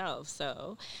of themselves.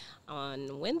 So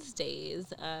on Wednesdays,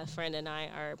 a friend and I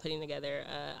are putting together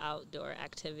an outdoor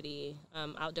activity,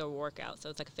 outdoor workout. So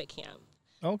it's like a fit camp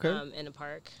Okay. in a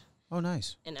park Oh,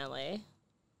 nice. in LA.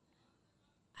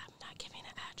 I'm not giving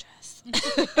an address.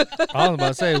 I was about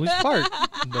to say which part,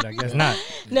 but I guess not.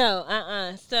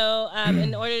 No, So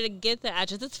in order to get the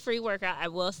address, it's free workout. I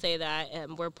will say that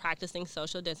we're practicing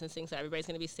social distancing, so everybody's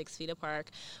going to be 6 feet apart.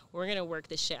 We're going to work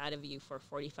the shit out of you for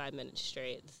 45 minutes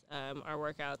straight. Our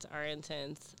workouts are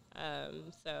intense.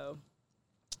 So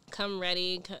come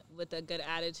ready with a good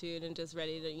attitude and just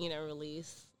ready to,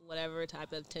 release whatever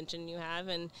type of tension you have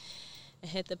and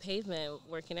hit the pavement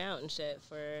working out and shit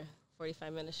for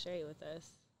 45 minutes straight with us.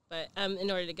 But in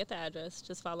order to get the address,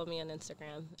 just follow me on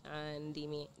Instagram and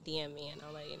DM me, and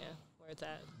I'll let you know where it's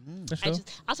at.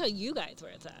 I'll tell you guys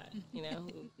where it's at.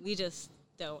 We just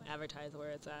don't advertise where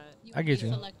it's at. I get you.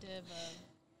 Selective.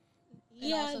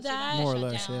 Yeah, that More or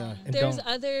less, yeah.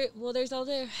 There's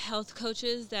other health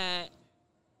coaches that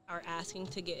are asking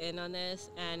to get in on this,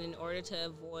 and in order to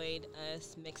avoid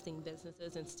us mixing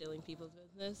businesses and stealing people's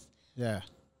business,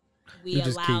 we You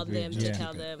just allow keep them it, to yeah.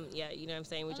 tell them, you know what I'm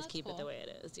saying? We just that's keep cool. it the way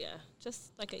it is,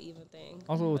 just like an even thing.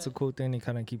 Also, it's a But- cool thing to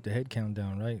kind of keep the head count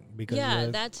down, right? Because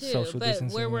of that too. social But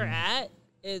distancing where we're and at,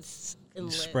 it's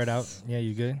endless. spread out. Yeah,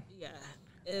 you good? Yeah,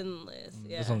 endless.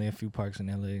 Yeah. There's only a few parks in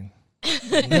LA.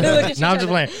 Look at you No, I'm trying just to-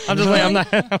 playing. I'm just playing. I'm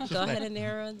not. Go ahead and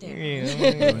narrow it down.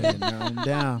 Yeah. Narrow 'em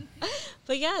down.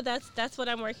 But yeah, that's what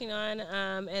I'm working on.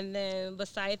 And then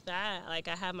besides that, like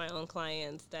I have my own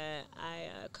clients that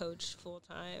I coach full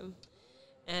time.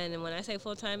 And when I say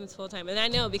full time, it's full time. And I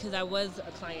know because I was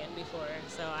a client before,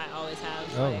 so I always have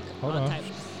hold all on. types.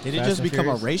 Did it Fast just and become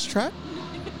a Furious? racetrack?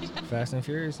 Fast and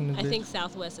Furious in this I bitch? think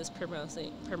Southwest is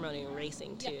promoting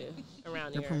racing too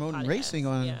around They're your promoting podcast. racing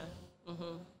on- Yeah.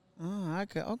 Mm-hmm. Oh,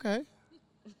 okay.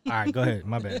 All right, go ahead.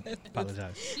 My bad.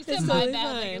 Apologize. You said It's my totally bad.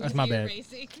 fine. Like it That's was my you bad.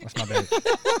 racing. That's my bad.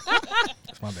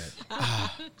 That's my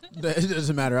bad. It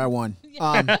doesn't matter. I won.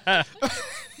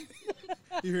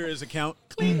 You hear his account?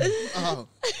 Clean. Oh,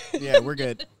 yeah, we're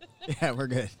good. Yeah, we're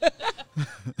good.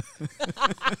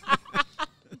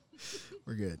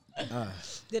 We're good.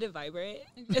 Did it vibrate?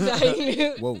 Is that how you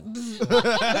knew? Whoa.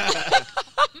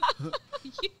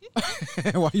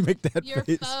 Why you make that Your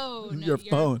face? phone. Your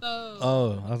phone.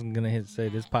 Oh, I was gonna say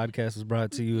this podcast is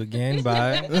brought to you again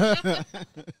by.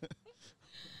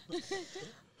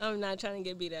 I'm not trying to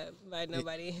get beat up by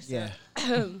nobody. So. Yeah.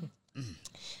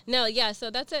 No, yeah, so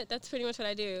that's it. That's pretty much what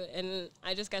I do. And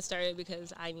I just got started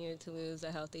because I needed to lose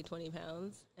a healthy 20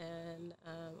 pounds, and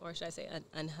or should I say an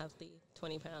unhealthy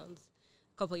 20 pounds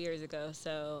a couple years ago.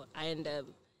 So I ended up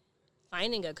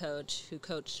finding a coach who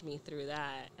coached me through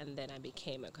that, and then I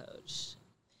became a coach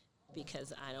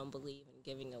because I don't believe in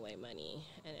giving away money.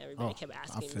 And everybody kept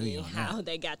asking feel me you on how that.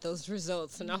 they got those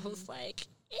results, and I was like,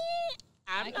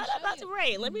 I'm I can not show about you. to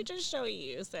rate. Let me just show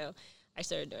you. So I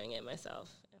started doing it myself.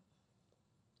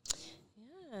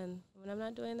 Yeah, and when I'm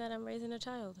not doing that, I'm raising a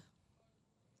child.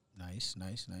 Nice.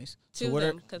 Two So of what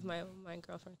them, because my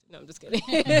girlfriend. No, I'm just kidding.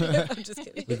 I'm just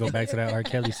kidding. We go back to that R.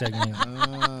 Kelly segment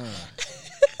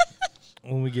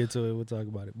when we get to it. We'll talk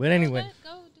about it. But anyway,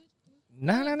 Go, dude.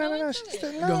 no. into She it.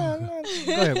 said no.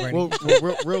 Go ahead, Bernie.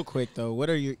 Well, real quick though, what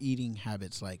are your eating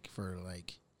habits like for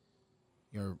like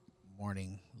your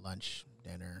morning, lunch,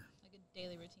 dinner? Like a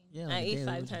daily routine. Yeah, I eat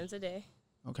 5 times a day.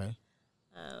 Okay.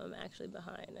 Actually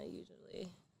behind. I usually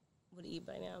would eat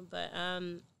by now. But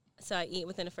so I eat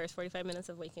within the first 45 minutes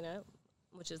of waking up,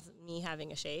 which is me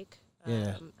having a shake.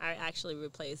 Yeah. I actually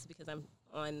replaced because I'm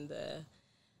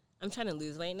trying to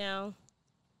lose weight now.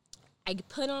 I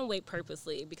put on weight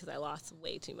purposely because I lost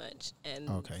way too much, and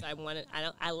Okay. so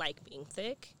I like being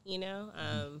thick, you know.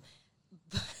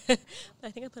 But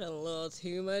I think I put a little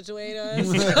too much weight on.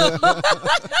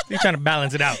 You're trying to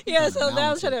balance it out. Yeah, so now I'm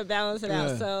balance trying to balance it Yeah.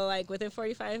 out. So like within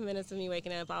 45 minutes of me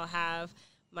waking up, I'll have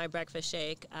my breakfast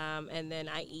shake, and then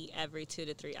I eat every 2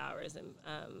 to 3 hours,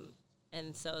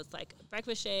 and so it's like a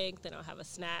breakfast shake, then I'll have a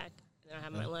snack, then I'll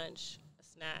have my lunch, a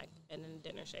snack, and then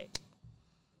dinner shake.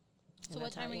 So And what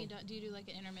that's how time I are you eat. do you do like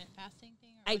an intermittent fasting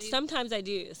thing? Or what do you- Sometimes I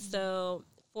do. So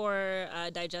for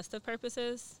digestive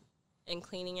purposes and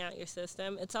cleaning out your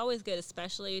system, it's always good,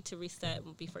 especially to reset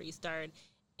before you start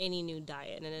any new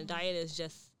diet. And a diet is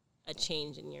just a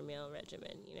change in your meal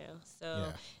regimen, you know.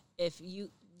 So if you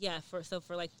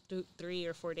for like 3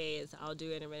 or 4 days, I'll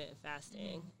do intermittent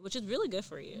fasting, which is really good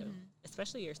for you,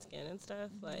 especially your skin and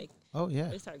stuff. Like Oh yeah.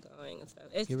 they start glowing and stuff.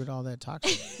 It's, Give it all that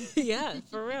toxin. yeah,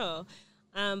 for real.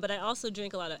 But I also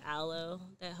drink a lot of aloe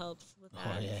that helps with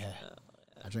that. Oh, yeah. So,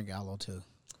 I drink aloe too.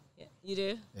 yeah. You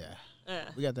do? Yeah.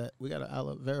 We got an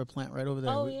aloe vera plant right over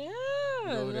there. Oh, We yeah.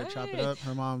 go over there, chop it nice. up.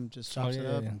 Her mom just chops it yeah,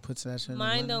 up yeah. and puts that shit in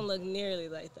Mine the don't blender. look nearly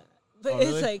like that. But Oh,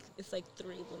 really? it's like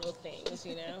 3 little things,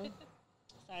 you know?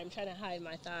 Sorry, I'm trying to hide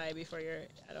my thigh before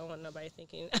I don't want nobody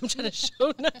thinking I'm trying to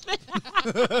show nothing.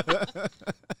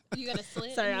 You got a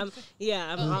slit. Sorry,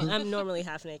 I'm normally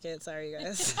half naked. Sorry, you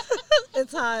guys.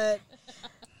 It's hot.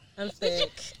 I'm thick.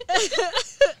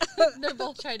 They're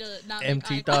both trying to not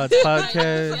Empty make eye Thoughts contact.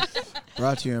 podcast.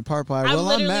 Brought to you in part by I'm Well,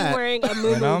 I'm literally Matt. wearing a And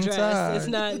moo I'm dress. tired. It's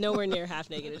not nowhere near half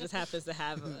naked. It just happens to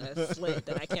have a slit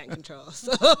that I can't control.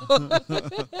 So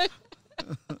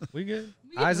We good?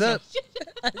 Eyes up.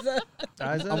 Eyes up.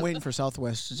 Eyes up. I'm waiting for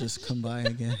Southwest to just come by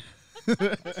again.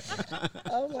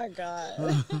 Oh my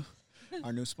god.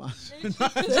 Our new sponsor.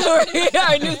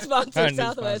 Our new sponsor, Our new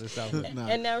Southwest. sponsor, Southwest. Nah.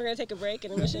 And now we're gonna take a break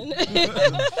in mission.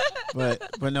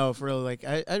 but no, for real, like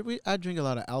I drink a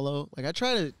lot of aloe. Like I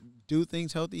try to do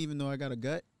things healthy, even though I got a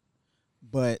gut.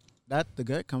 But the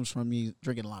gut comes from me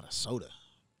drinking a lot of soda.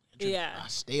 Yeah. I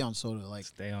stay on soda. Like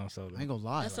Stay on soda. I ain't gonna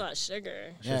lie. That's a lot of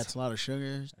sugar. Yeah, it's a lot of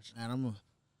sugar, and I'm a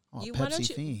Why don't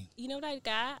Pepsi fiend. You know what I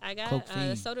got? I got Coke a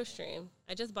fiend. Soda Stream.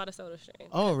 I just bought a Soda Stream.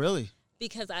 Oh, really?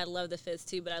 Because I love the fizz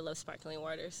too, but I love sparkling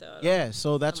water. So Yeah.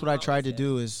 So that's I'm what I tried to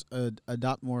always do is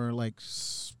adopt more like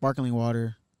sparkling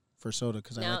water for soda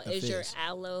because I Now, like the is your fizz.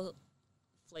 aloe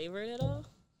flavored at all?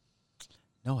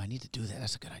 No, I need to do that.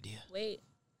 That's a good idea. Wait.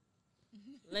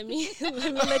 Let me let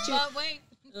you But wait.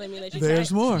 let me let you There's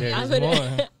try. more. There's I'm more.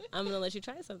 gonna, I'm gonna let you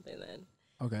try something then.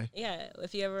 Okay. Yeah,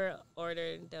 if you ever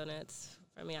order donuts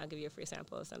from me, I'll give you a free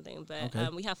sample of something. But Okay.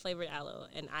 we have flavored aloe,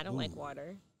 and I don't like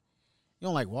water. You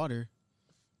don't like water?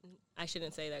 I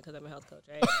shouldn't say that because I'm a health coach,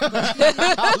 right?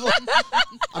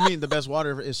 I mean, the best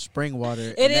water is spring water.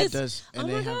 It and is. That does, and Oh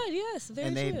they my have, god, yes, very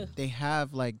and true. they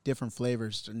have like different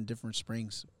flavors in different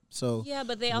springs. So Yeah,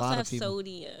 but they a also lot have of people-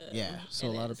 sodium. Yeah, so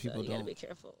in a lot it, of people you gotta don't. be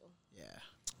careful. yeah,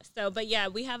 So, but yeah,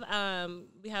 we have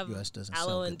U.S. doesn't aloe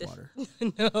sell and good water.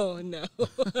 no.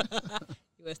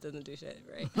 U.S. doesn't do shit,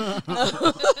 right?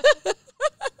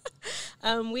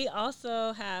 We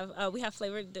also have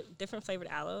different flavored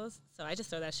aloes. So I just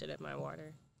throw that shit in my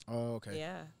water. Oh, okay.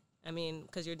 Yeah, I mean,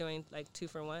 because you're doing like 2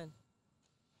 for 1,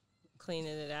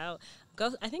 cleaning it out.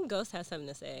 Ghost, I think Ghost has something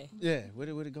to say. Yeah. Where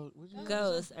did it go? Where'd you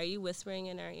Ghost, are you whispering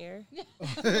in our ear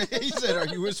he said, "Are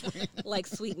you whispering?" like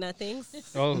sweet nothings?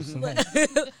 Oh, snap.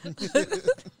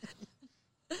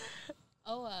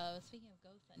 Speaking of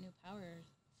Ghosts, that new Power is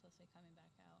supposed to be coming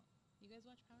back out. You guys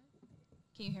watch Power?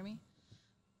 Can you hear me?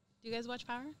 Do you guys watch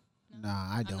Power? No? Nah,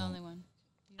 I I'm the don't. only one.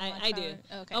 You don't watch I do. Power?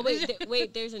 Oh, okay. Oh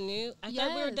wait, there's a new. I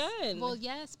thought we were done. Well,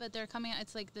 yes, but they're coming out.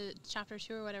 It's like the chapter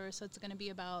 2 or whatever, so it's going to be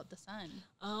about the sun.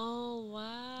 Oh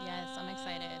wow. Yes, I'm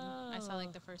excited. I saw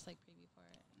like the first like preview for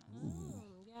it. And I was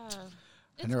like, Yeah.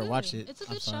 I never good. watched it. It's a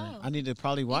I'm good sorry. show. I need to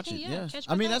probably watch can, it. yeah, Yeah. catch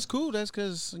I mean, back that's cool. That's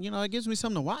because it gives me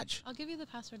something to watch. I'll give you the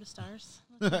password to Stars.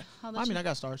 I mean, I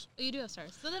got stars. Oh, you do have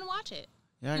Stars. So then watch it.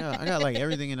 Yeah, I got like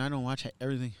everything, and I don't watch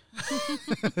everything.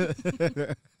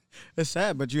 It's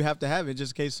sad, but you have to have it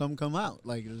just in case something come out.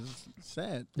 Like it's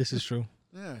sad. This is true.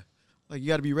 Yeah. Like you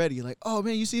got to be ready. Like, oh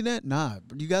man, you see that? Nah,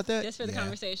 you got that? Just for the Yeah.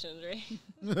 conversations, right?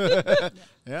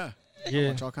 Yeah. I Yeah.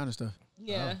 watch all kind of stuff.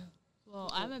 Yeah.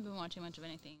 Well, I haven't been watching much of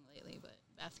anything lately, but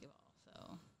basketball.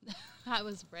 So I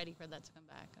was ready for that to come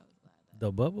back. I was glad that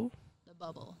The bubble? the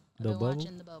bubble. The I've been bubble?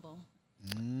 watching the bubble.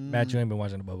 Matt, you ain't been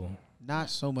watching the bubble. Not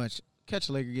so much. Catch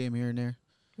a Laker game here and there.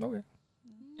 Okay.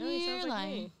 Oh, it sounds You're like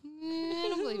lying. me. I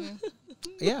don't believe you.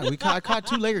 Yeah, I caught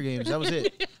 2 Laker games. That was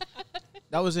it.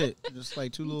 That was it. Just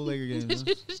like 2 little Laker games.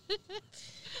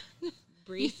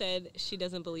 Bree said she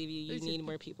doesn't believe you. You need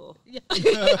more people.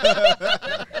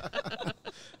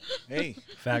 Hey,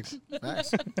 Facts.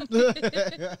 facts.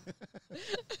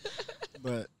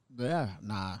 but yeah,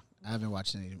 nah, I haven't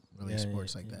watched any really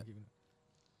sports like that.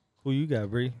 Who you got,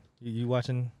 Bree? You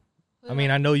watching? Who I do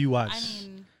mean, I know you watch. I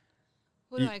mean,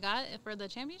 who You- do I got for the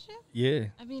championship? Yeah.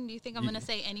 I mean, do you think I'm You- gonna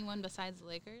say anyone besides the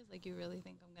Lakers? Like, you really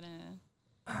think I'm gonna?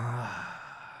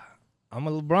 I'm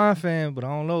a LeBron fan, but I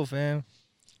don't know, fam.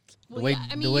 The Well, way yeah,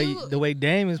 I mean, the way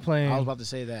Dame is playing, I was about to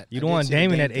say that. you I don't did want see the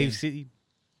Dame in Dame that thing. AFC.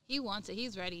 he wants it.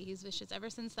 He's ready. He's vicious. Ever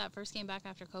since that first game back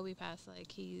after Kobe passed,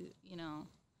 like he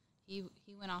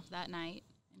went off that night,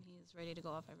 and he's ready to go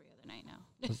off every other night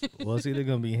now. Well, it's either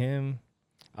gonna be him.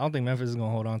 I don't think Memphis is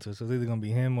gonna hold on to it. So it's either gonna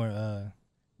be him or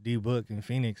D Book in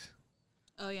Phoenix.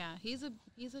 Oh yeah, he's a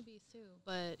beast too.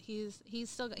 But he's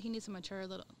still he needs to mature a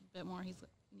little bit more. He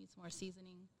needs more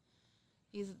seasoning.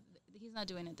 He's not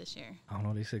doing it this year. I don't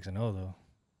know. They 6-0 though.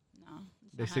 No,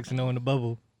 They 6-0 in the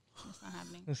bubble. It's not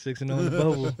happening. They're 6-0 in the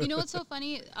bubble. You know what's so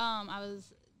funny?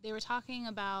 They were talking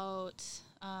about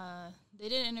they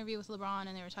did an interview with LeBron,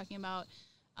 and they were talking about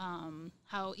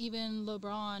how even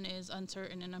LeBron is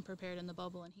uncertain and unprepared in the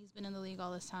bubble, and he's been in the league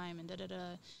all this time, and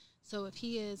da-da-da. So if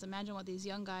he is, imagine what these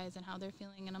young guys and how they're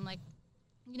feeling. And I'm like,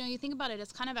 you think about it,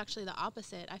 it's kind of actually the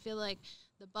opposite. I feel like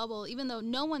the bubble, even though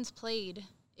no one's played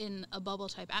in a bubble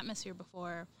type atmosphere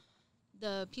before,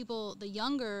 the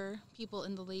younger people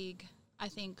in the league, I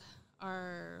think,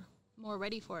 are more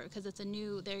ready for it because it's a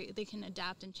new. They can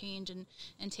adapt and change and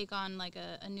take on like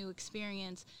a new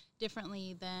experience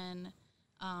differently than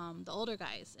the older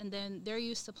guys. And then they're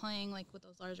used to playing like with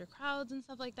those larger crowds and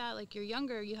stuff like that. Like you're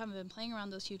younger, you haven't been playing around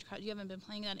those huge crowds. You haven't been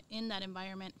playing that in that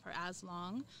environment for as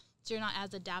long, so you're not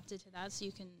as adapted to that. So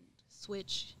you can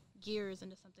switch gears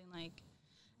into something like.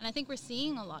 And I think we're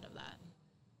seeing a lot of that.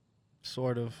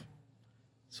 Sort of.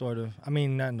 I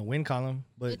mean, not in the win column,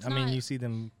 but It's I mean, not- you see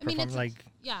them I mean, perform it's like.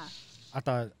 yeah. I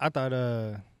thought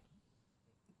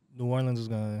New Orleans was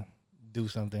gonna do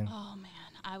something. Oh man,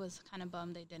 I was kind of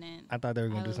bummed they didn't. I thought they were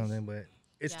gonna I do was- something, but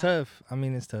it's yeah. tough. I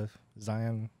mean, it's tough.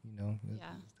 Zion, Yeah.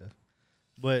 it's tough.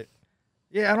 But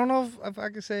yeah, I don't know if I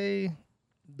could say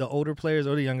the older players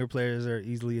or the younger players are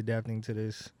easily adapting to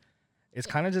this. It's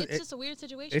kind of It's just a weird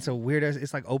situation. it's a weird.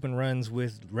 It's like open runs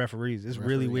with referees. It's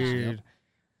really Referees, weird. yep.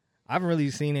 I haven't really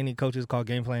seen any coaches call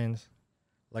game plans.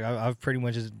 Like I've pretty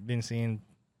much just been seeing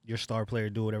your star player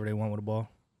do whatever they want with the ball,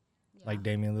 Yeah. like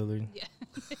Damian Lillard,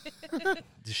 Yeah.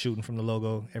 just shooting from the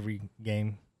logo every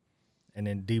game, and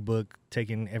then D-Book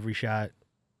taking every shot.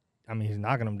 I mean, he's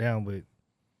knocking them down, but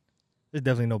there's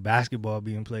definitely no basketball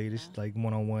being played. It's Yeah. like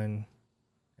one-on-one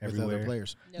with other everywhere,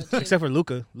 players. No team. except for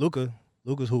Luka.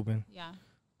 Luka's hooping. Yeah.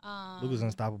 Luka's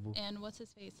unstoppable. And what's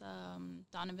his face?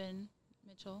 Donovan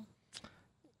Mitchell.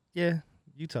 Yeah,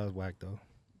 Utah's whack though.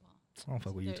 Well, I don't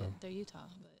fuck with they're, Utah. They're Utah,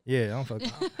 but Yeah, I don't fuck.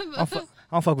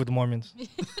 I don't fuck with the Mormons.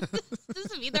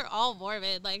 doesn't mean they're all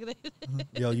Mormon. Like,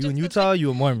 Yo, you in Utah?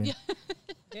 You a Mormon? Yeah.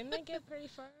 Didn't they get pretty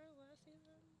far last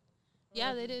season?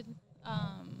 yeah, they did.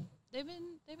 They've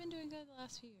been doing good the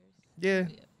last few years.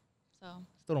 Yeah. So,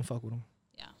 Still don't fuck with them.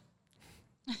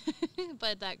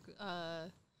 but that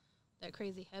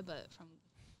crazy headbutt from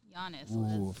Giannis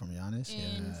Ooh, was from Giannis.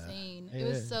 Yeah. insane. Yeah. It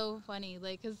was so funny,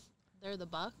 like, cause they're the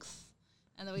Bucks,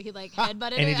 and the way he like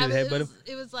headbutted And he it, just it headbutted was,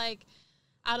 it was like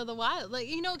out of the wild, like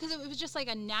because it was just like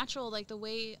a natural, like the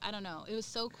way I don't know, it was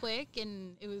so quick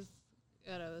and it was,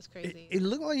 I don't know, it was crazy. It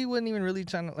looked like he wasn't even really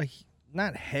trying to like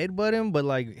not headbutt him, but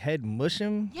like head mush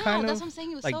him. yeah, kind that's of what I'm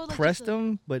saying. It was like so pressed just a-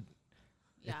 him, but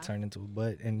Yeah. it turned into a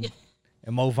butt. And Yeah.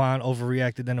 and Mo Vaughn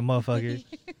overreacted than a motherfucker.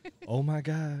 Oh my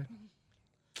god.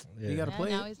 Yeah. You gotta Yeah, play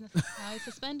now it. now he's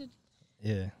suspended.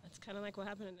 Yeah. That's kind of like what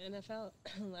happened in NFL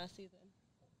last season.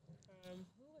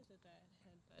 Who was it that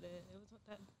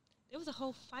headbutted? It was a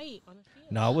whole fight on a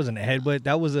field. No, it wasn't a headbutt.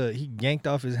 That was he yanked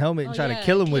off his helmet and Oh, tried yeah, to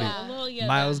kill him with yeah. it. Well, yeah,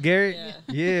 Miles that- Garrett. yeah.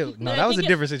 Yeah. No, But I that was a think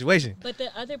different situation. But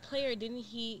the other player, didn't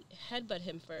he headbutt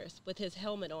him first with his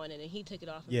helmet on it, and he took it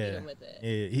off and beat Yeah. him with it?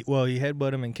 Yeah. He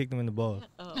headbutted him and kicked him in the balls.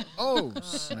 Oh. Oh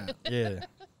snap! Yeah.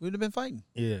 We'd have been fighting.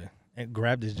 Yeah. And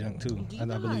grabbed his junk too. Do you I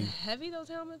know how believe. heavy those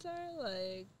helmets are?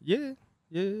 Like, Yeah.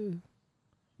 Yeah.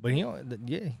 But he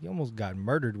almost got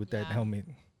murdered with that Yeah. helmet.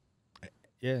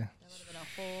 Yeah. That would have been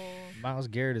a whole. Miles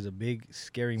Garrett is a big,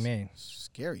 scary man.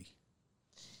 Scary.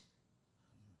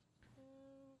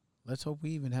 Let's hope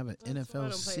we even have an that's why I NFL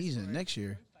don't play season sports. next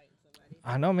year. Fighting somebody.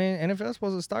 I know, man. NFL's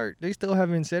supposed to start. They still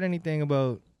haven't said anything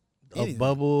about a Anything.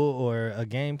 bubble or a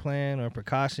game plan or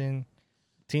precaution.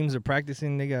 Teams are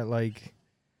practicing. They got like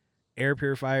air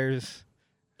purifiers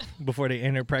before they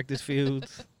enter practice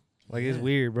fields. Like it's Yeah.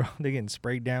 weird, bro. They getting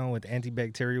sprayed down with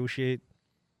antibacterial shit.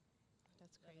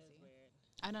 That's That crazy. is weird.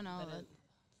 I don't know But what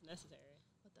it's necessary.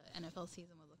 the NFL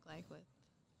season would look like with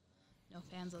no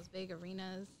fans, those big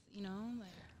arenas. You know, like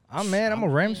I'm mad. I'm a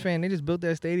Rams Yeah. fan. They just built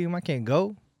that stadium. I can't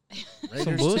go.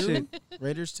 Some bullshit.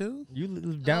 Raiders too. You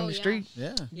live down Oh, the yeah. street.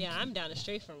 Yeah. Yeah, I'm down the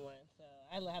street from one, so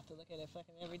I have to look at it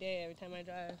fucking every day, every time I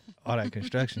drive. All that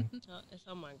construction.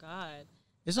 Oh my god.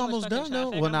 It's So much almost fucking done though.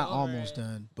 traffic, Well, I'm not over almost it.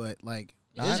 done, but like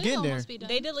it it's should getting there. almost be done.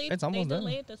 They delayed. It's almost they done.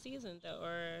 delayed the season though,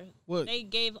 or What? they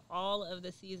gave all of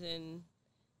the season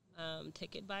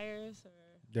ticket buyers or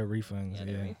Their refunds, their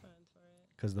yeah. refunds for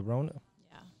it. Because the Rona.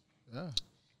 Yeah. Yeah.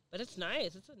 But it's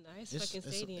nice. It's a nice fucking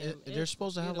stadium. They're It's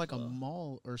supposed to have like a beautiful.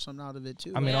 mall or something out of it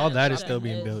too. I mean, Yeah, all that is shopping still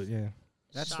being is- built, yeah.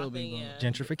 That's still being Shopping, built.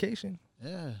 yeah. Gentrification.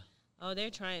 Yeah. Oh, they're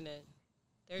trying it.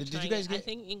 They're Did you trying guys it. I get-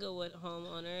 think Inglewood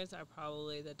homeowners are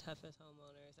probably the toughest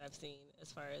homeowners I've seen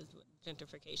as far as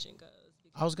gentrification goes.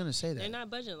 I was gonna say They're that. not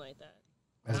budging like that.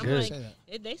 That's I'm good. like, Say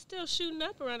that. They still shooting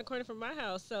up around the corner from my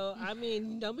house. So I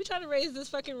mean, don't be trying to raise this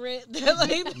fucking rent.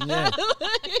 Like, Yeah.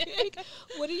 like,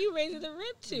 what are you raising the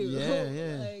rent to? Yeah,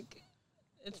 yeah. Like,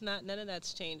 it's not. None of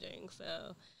that's changing.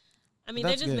 So, I mean,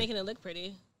 That's they're just good. making it look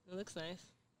pretty. It looks nice.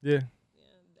 Yeah.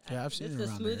 Yeah, I've seen it's it the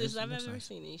around there. smoothest It I've looks ever nice.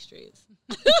 seen these streets.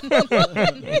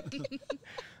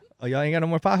 Oh, y'all ain't got no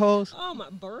more potholes? Oh my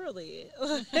burly.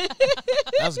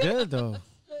 That's good though.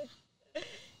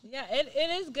 Yeah,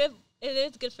 it is good. it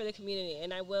is good for the community,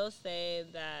 and I will say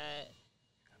that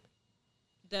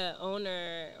the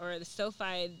owner or the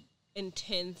SoFi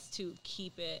intends to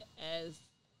keep it as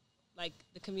like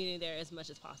the community there as much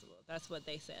as possible. That's what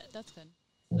they said. That's good.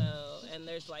 So, and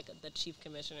there's like the chief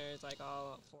commissioner is like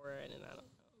all for it, and I don't know.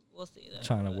 We'll see. Though.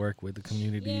 Trying to work with the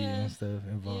community Yeah. and stuff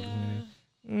involved. Yeah,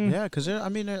 Mm. Yeah, because I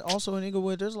mean, also in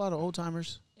Inglewood, there's a lot of old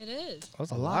timers. it is.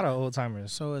 That's A a lot. lot of old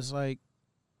timers. So it's like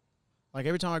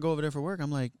every time I go over there for work,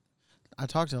 I'm like, I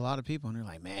talk to a lot of people, and they're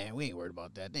like, man, we ain't worried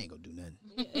about that. They ain't gonna do nothing.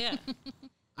 Yeah.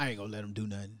 I ain't gonna let them do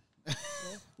nothing.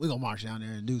 We gonna march down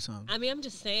there and do something. I mean, I'm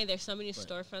just saying, there's so many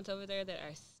storefronts over there that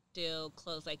are still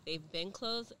closed. Like they've been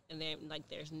closed, and then like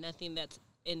there's nothing that's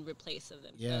in replace of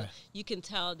them. Yeah. So you can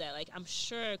tell that. Like I'm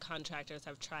sure contractors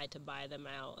have tried to buy them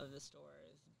out of the stores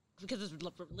because it's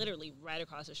literally right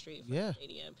across the street from Yeah. the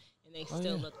stadium, and they Oh,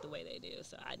 still yeah. look the way they do.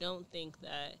 So I don't think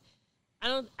that.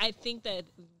 I think that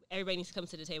everybody needs to come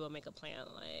to the table and make a plan.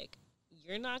 Like.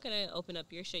 You're not gonna open up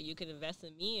your shit. You can invest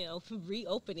in me and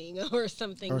reopening or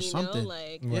something. Or you something. know,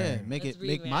 like Yeah, Right. make let's it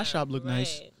make my revamp, shop look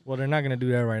nice. right. Well, they're not gonna do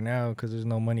that right now because there's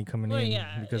no money coming Well, in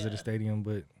yeah, because of the yeah. stadium.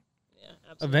 But Yeah,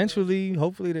 absolutely. eventually,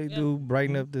 hopefully, they Yeah. do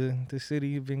brighten up the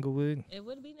city of Inglewood. It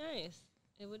would be nice.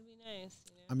 It would be nice.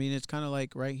 You know? I mean, it's kind of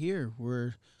like right here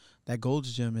where that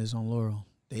Gold's Gym is on Laurel.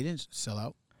 They didn't sell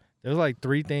out. There's like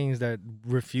 3 things that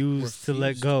refused to let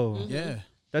Refused. go. Mhm. Yeah,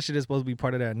 That shit is supposed to be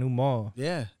part of that new mall.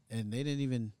 yeah, and they didn't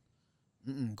even.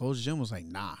 Gold's Gym was like,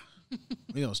 nah,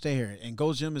 we gonna stay here. And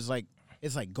Gold's Gym is like,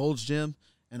 it's like Gold's Gym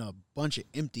and a bunch of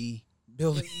empty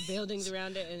buildings. Buildings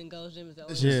around it, and then Gold's Gym is the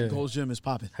only. It's Yeah. just Gold's Gym is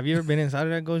popping. Have you ever been inside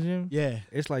of that Gold Gym? Yeah,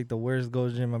 It's like the worst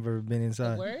Gold Gym I've ever been The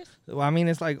inside. worst. Well, I mean,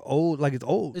 it's like old. Like it's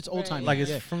old. it's old time. Right. like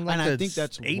it's yeah. from like and the I think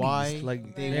that's 80s. why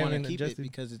Like they Right. want to haven't keep it adjusted.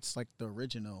 because it's like the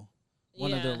original,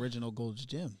 one of the original Gold's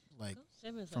Gym. Like, Gold's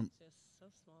Gym is from- like just so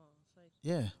small. It's like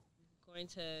yeah, going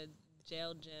to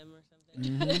jail gym or something.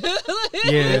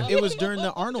 Yeah. it was during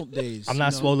the Arnold days. I'm you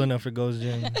not know? swollen enough for Gold's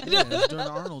Gym. Yeah, it was during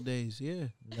the Arnold days. Yeah.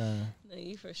 Nah. No,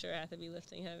 you for sure have to be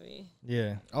lifting heavy.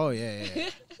 Yeah. Oh yeah, yeah,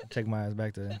 Take my ass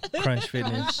back to Crunch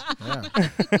Fitness.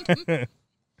 yeah.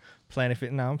 Planet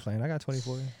Fit. No, I'm playing. I got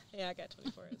 24. Yeah, I got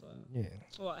 24 as well. Yeah.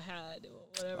 Well, I had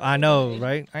whatever. I know,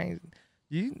 right? I ain't.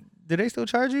 Did they still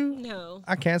charge you? No.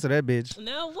 I canceled that bitch.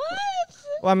 No, what?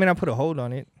 Well, I mean, I put a hold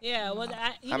on it. Yeah, well, you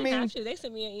I didn't mean- have to. They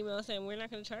sent me an email saying we're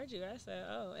not going to charge you. I said,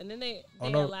 oh, and then they Oh,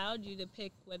 no. allowed you to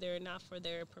pick whether or not for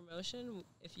their promotion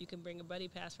if you can bring a buddy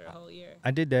pass for a whole year. I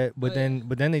did that, but Oh,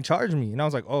 then they charged me, and I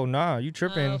was like, oh nah, you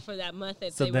tripping? Oh, for that month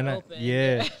that So they then were I, open.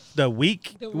 yeah, the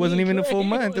week. The It wasn't week, even a full right.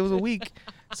 month. It was a week.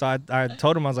 So I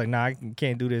told him, I was like, nah, I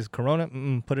can't do this. Corona,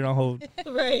 put it on hold.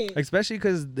 right. Especially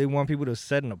because they want people to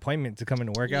set an appointment to come in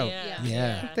and work out. Yeah.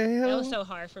 Yeah. What the That hell? was so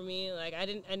hard for me. Like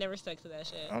I never stuck to that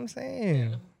shit. I'm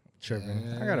saying, Yeah.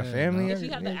 tripping. I got a Yeah, family. no. If you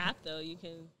have the yeah. app though, you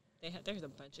can. There's a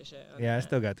bunch of shit. On Yeah, I that.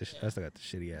 still got the Yeah. I still got the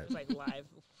shitty ass. It's like live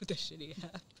with the shitty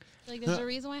app. Like, there's a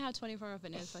reason why I have 24-hour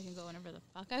fitness, so I can go whenever the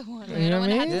fuck I want. You Like, I know don't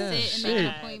what I want to mean? have to Yeah, sit and make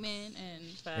an shit. appointment.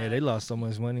 And Yeah, they lost so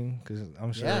much money because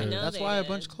I'm sure Yeah, I know that's they why a did.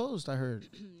 bunch closed. I heard.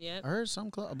 Yep. I heard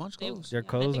a bunch They- closed. they're I think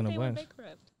closing a they went bunch,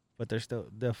 bankrupt. but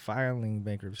they're filing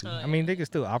bankruptcy. Oh, I mean, yeah. they can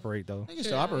still operate though. They can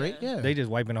still Yeah, operate. yeah. Yeah. They just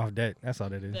wiping off debt. That's all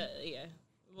that is. Yeah.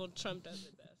 Well, Trump does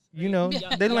it best. You know,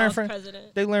 Y'all- they learn y'all's from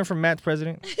president. they learn from Matt's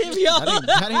president. If y'all-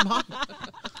 that ain't mine.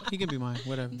 He can be mine.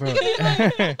 Whatever. Bro.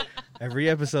 Every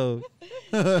episode.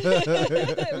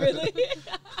 really?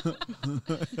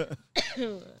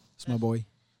 It's my boy.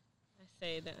 I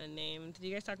say the unnamed. Did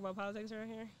you guys talk about politics around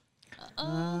here?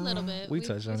 a little bit. we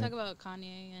touched on talk it. about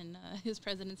Kanye and his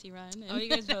presidency run. And Oh, you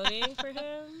guys voting for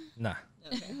him? Nah,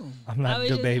 Okay. I'm not I was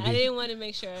the just, baby. I didn't want to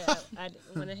make sure. I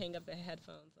didn't want to hang up the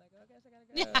headphones. Like, oh, I guess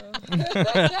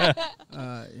I gotta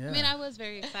go. Yeah. I mean, I was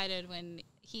very excited when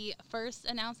he first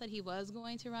announced that he was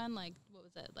going to run. Like, what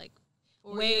was it? Like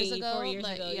 4 years ago. 4 years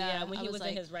Like, ago. Yeah, when I he was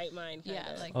like, in his right mind. yeah,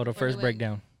 kinda. like Oh, the before he first went-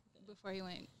 breakdown. Before he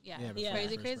went, Yeah, before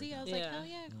crazy, the first crazy. I was like, breakdown. hell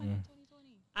yeah, Mm. Kanye 2020.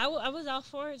 I was all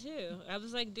for it too. I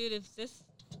was like, dude, if this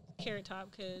Carrot Top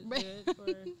could do it for 4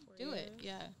 Do years, it,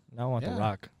 yeah. Now I want Yeah. The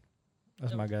Rock.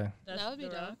 That's my guy. that's That would be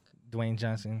The dope. Rock. Dwayne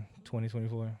Johnson,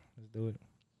 2024. Let's do it.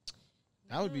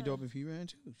 That would be Yeah. dope if he ran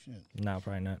too. Shit. Nah,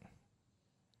 probably not.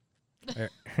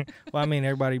 Well, I mean,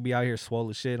 everybody be out here swole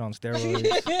as shit on steroids.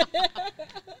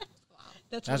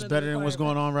 That's That's better than what's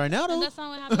going on right now, And though. that's not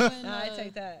what happened when No, I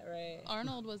take that, right.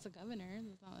 Arnold was the governor.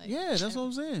 It's not like Yeah, that's what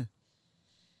I'm saying.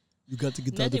 You got to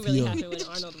get out Nothing the really field. happened when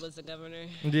Arnold was the governor.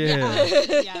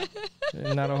 Yeah,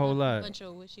 yeah, not a whole a lot. bunch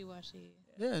of wishy-washy.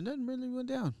 Yeah, nothing really went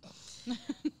down.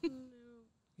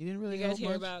 He didn't really You guys help hear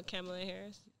much. about Kamala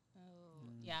Harris? Oh,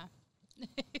 yeah.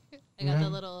 I got the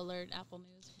little alert Apple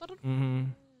News. Mm-hmm.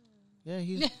 Yeah,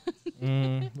 he's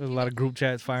There's a lot of group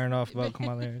chats firing off about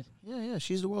Kamala Harris. yeah.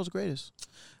 She's the world's greatest.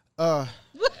 I'm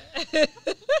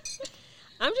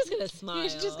just gonna smile. You're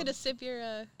just gonna sip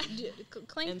your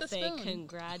clank and the say spoon.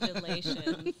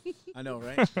 congratulations. I know,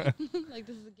 right? Like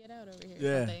this is a get out over here.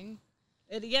 Yeah. Something.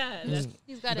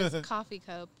 He's got his coffee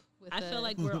cup. With I feel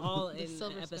like we're all the in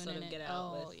silver an spoon episode in of it. Get Out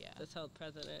Oh, with yeah. this whole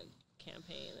president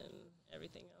campaign and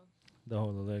everything else. The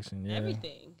whole election, yeah.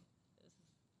 Everything.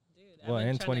 Dude, Well, I've been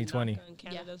in trying to 2020. knock on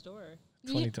Canada's door.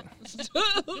 2020.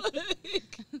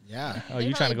 Yeah. Oh,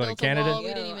 you trying to go to Canada? We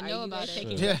didn't even Are know you about guys it.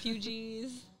 taking Yeah.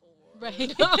 refugees?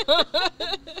 Right.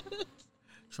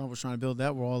 Trump was trying to build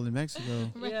that wall in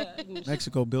Mexico. Yeah.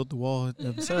 Mexico built the wall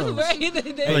themselves. Right.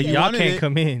 Like, you y'all wanted can't it.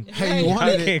 come in. Hey, you Y'all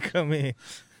wanted it. can't come in.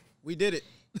 We did it.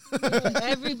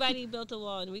 Everybody built a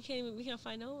wall, and we can't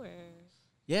fly nowhere.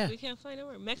 Yeah. We can't fly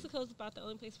nowhere. Mexico's about the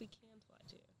only place we can fly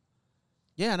to.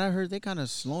 Yeah, and I heard they kind of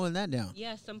slowing that down.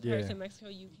 Yeah, some parts Yeah. in Mexico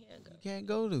you can't go. You can't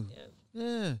go to. Yeah.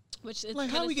 Yeah. Which it's Like,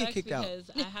 how kinda we get sucks kicked out? because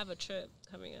I have a trip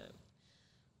coming up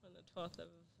on the 12th of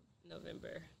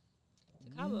November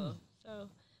to Cabo. So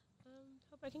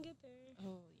hope I can get there.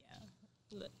 Oh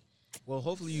yeah. Look. Well,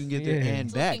 hopefully you can get there Yeah. and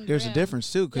It's back. looking There's a grim.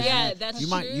 difference too, because Yeah, that's you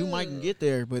might true. get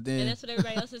there, but And then that's what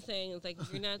everybody else is saying. It's like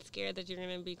if you're not scared that you're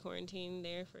gonna be quarantined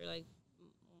there for like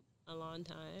a long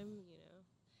time, you know.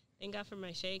 Thank God for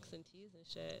my shakes and teas and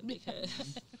shit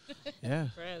because yeah,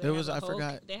 bruh, there was I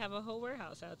forgot. They have a whole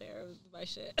warehouse out there with my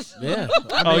shit. Yeah,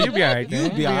 Oh, you'll be all right. You'll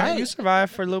then. be all right. You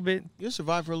survive for a little bit. You'll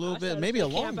survive for a little I bit, started maybe a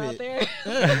camp long out bit. there.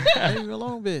 Yeah, maybe a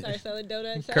long bit. Started selling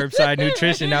donuts. Curbside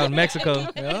nutrition out in Mexico.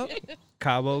 Yeah,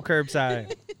 Cabo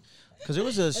curbside. because there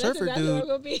was a surfer That's exactly where I'm dude.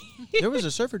 gonna be. There was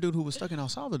a surfer dude who was stuck in El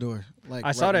Salvador. Like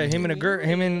I saw right that when him and a girl,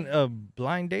 him Really? and a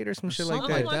blind date or some shit like Oh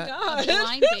Something that. my that. God. A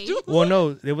blind date. Well,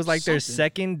 no, it was like their Something.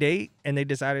 second date, and they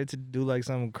decided to do like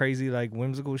some crazy, like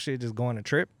whimsical shit, just go on a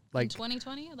trip. In Like,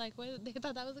 2020, like what, they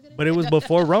thought that was a good idea. but it was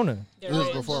before Rona. It was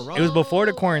before It was Rona. before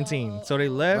the quarantine, so they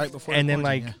left, Right before and the then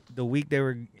like quarantine, the week they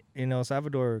were in El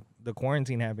Salvador, the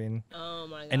quarantine happened, Oh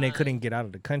my God. and they couldn't get out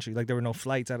of the country. Like there were no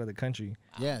flights out of the country,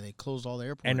 Yeah, they closed all the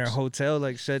airports. and their hotel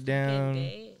like shut Second down.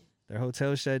 date. Their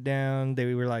hotel shut down.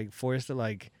 They were like forced to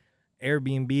like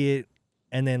Airbnb it,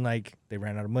 and then like they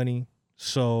ran out of money,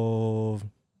 so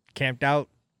camped out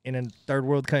in a third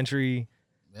world country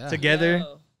Yeah. together,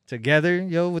 Yo.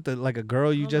 yo, with the like a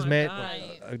girl you Oh just my met,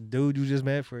 God. a dude you just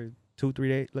met for 2-3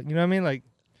 days. Like you know what I mean? Like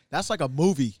That's like a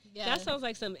movie. Yeah. That sounds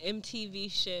like some MTV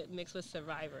shit mixed with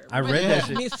Survivor. I read that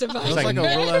shit. Meets It's Survivor. like, like- a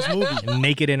real ass movie.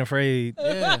 naked and afraid,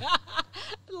 Yeah,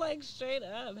 Like straight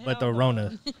up. but the hell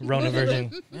no. Rona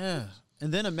version. yeah.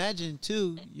 And then imagine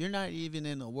too, you're not even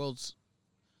in the world's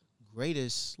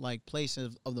greatest like place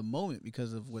of the moment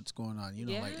because of what's going on. You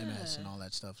know, like MS and Yeah. all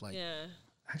that stuff. Like, Yeah.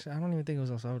 Actually, I don't even think it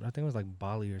was El Salvador. I think it was like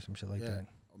Bali or some shit like Yeah. that.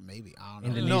 or maybe I don't know.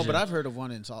 Indonesia. No, but I've heard of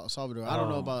one in Salvador. I don't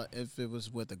know Oh. about if it was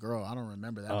with a girl. I don't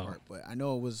remember that Oh. part, but I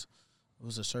know it was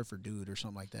a surfer dude or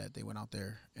something like that. They went out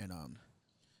there and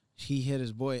he hit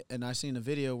his boy, and I seen a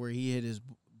video where he hit his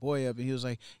boy up, and he was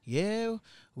like, "Yeah,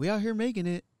 we out here making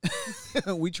it.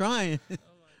 We trying." Oh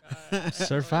my God.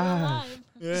 Survive,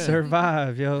 Yeah.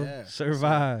 survive, yo, Yeah.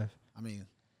 survive. I mean,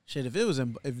 shit. If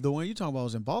the one you talking about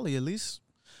was in Bali, at least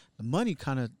the money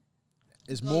kind of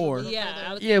is more. Yeah.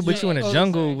 I was Yeah, gonna but you in say- a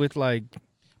jungle sorry. with like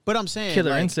But I'm saying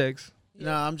killer like, insects.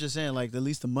 No, I'm just saying like at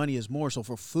least the money is more. So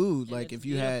for food, And like it's if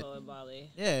you had, beautiful in Bali.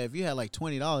 yeah, if you had like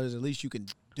 $20, at least you can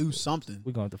do something.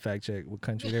 We're going to have to fact check what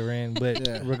country they were in, but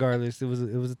Yeah. regardless, it was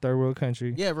a third world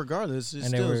country, Yeah, regardless, it's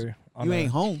and they still were on you a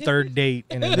ain't home. third date,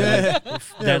 and then Yeah.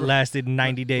 that lasted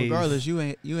 90 days. Regardless, you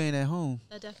ain't at home.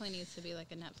 That definitely needs to be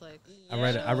like a Netflix. I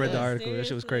read the Yeah, article. That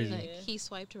shit was crazy. Like seriously. he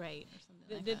swiped right or something.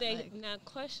 Did, like did that. they Like, now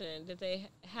question? Did they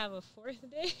have a fourth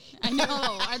day? I know.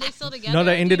 Are they still together? No,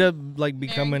 they ended dude? up like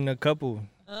becoming a couple.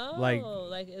 Oh,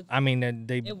 Like, it's, I mean, that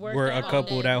they It worked were a out.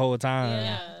 couple Did. that whole time.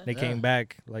 Yeah. They Yeah. came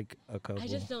back like a couple. I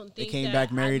just don't think came that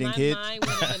back married and my kids. mind would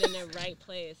have been in the right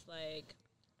place. Like,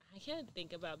 I can't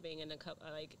think about being in a couple,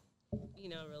 like,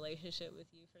 relationship with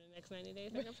you for the next 90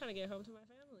 days. Like, I'm trying to get home to my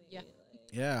family. Yeah. Like,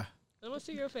 Yeah, I don't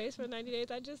see your face for 90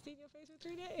 days. I just see your face for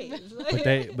 3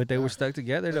 days. but they were stuck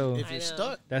together though. if I you're know.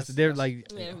 stuck, That's the difference.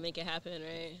 Like Yeah, make it happen,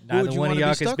 right? Who would neither you one of wanna be y'all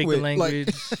can stuck speak with? the Like-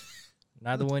 language.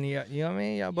 Neither one of y'all, you know what I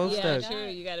mean? Y'all both Yeah, stuck. true.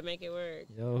 You got to make it work.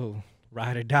 Yo,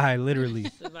 ride or die, literally.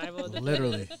 Survival of the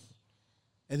literally. fittest.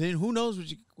 And then who knows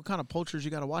what kind of poachers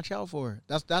you got to watch out for.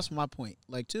 That's my point.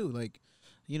 Like too, like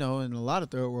in a lot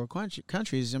of third world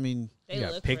countries, I mean, They You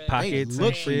got look for it. pickpockets They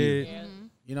look and for you. shit. Yeah. Mhm.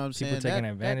 you know what I'm People saying. taking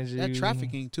That- advantage of that you.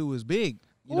 trafficking too is big.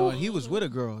 And he was with a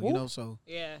girl. Ooh. So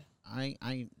Yeah. I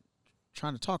ain't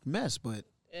trying to talk mess, but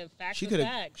And facts she are could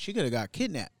facts. have got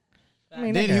kidnapped. I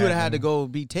mean, Then that he can would have had to happen. go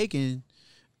be taken,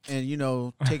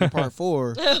 and taking part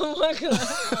 4 Oh my god!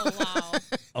 Oh wow.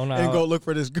 Oh no, and go look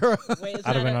for this girl Wait, it's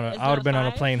I'd have not been on. it's I would have been on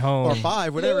a 5? plane or home.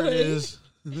 5, whatever it is.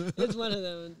 It's one of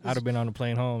them. I'd have been on a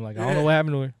plane home. Like I don't know what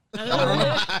happened to her. I don't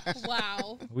know.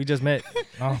 Wow. We just met.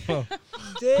 I don't know.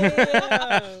 Damn.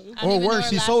 I don't Or even know worse, her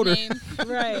he last sold her. name.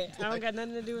 Right. I don't got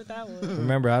nothing to do with that one.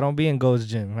 Remember, I don't be in Gold's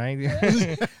Gym. Right?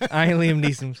 I ain't Liam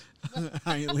Neeson.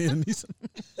 I ain't Liam Neeson.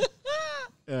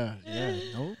 Yeah.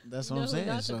 Nope. That's what No, I'm saying.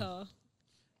 not to So, call.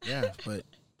 yeah, but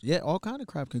yeah, all kind of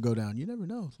crap can go down. You never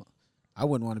know. I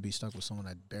wouldn't want to be stuck with someone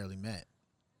I barely met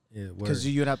Yeah, because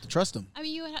you'd have to trust them. I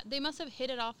mean, they must have hit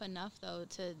it off enough though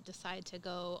to decide to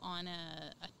go on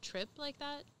a trip like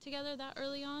that together that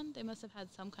early on. They must have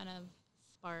had some kind of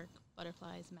spark,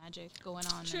 butterflies, magic going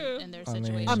on True. in their I mean-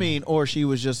 situation. I mean, or she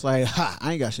was just like, "Ha,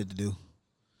 I ain't got shit to do."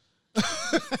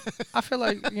 I feel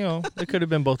like it could have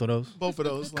been both of those. Both of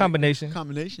those Combination.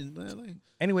 combination. Like,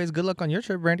 Anyways, good luck on your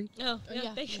trip, Brandy. Oh, yeah.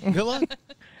 Yeah. Thank you. good luck.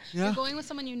 You're Yeah. going with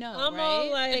someone you know, I'm right?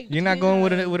 all like, You're not going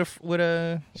with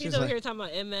a. He's She's over like- here talking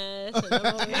about MS, and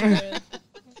I'm over here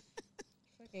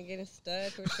fucking getting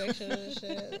stuck, restrictions and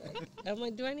shit. Like, I'm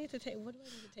like, what do I need to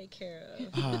take care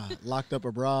of? Locked up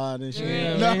abroad and shit.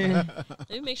 Yeah, No. man. Let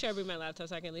me make sure I bring my laptop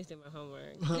so I can at least do my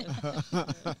homework.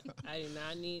 I do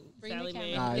not need Bring the Sally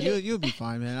Mae. Nah, you'll be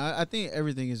fine, man. I think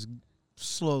everything is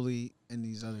slowly in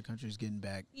these other countries getting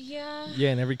back. Yeah.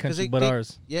 Yeah, in every 'Cause country they- but they-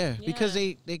 ours. Yeah, because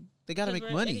Yeah. they got to 'Cause make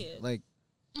we're money. idiots. Like,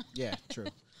 yeah, true.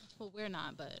 Well, we're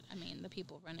not, but I mean, the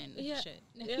people running Yeah. shit.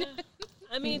 Yeah.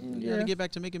 I mean, You got to get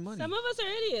back to making money. some of us are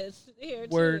idiots here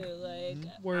Word. too. Like,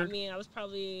 Word. I mean,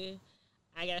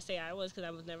 I gotta say I was because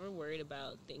I was never worried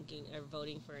about thinking or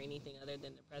voting for anything other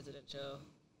than the presidential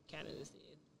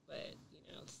candidacy. But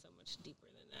it's so much deeper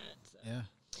than that. So Yeah.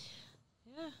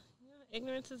 yeah,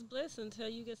 ignorance is bliss until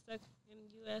you get stuck in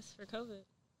the U.S. for COVID.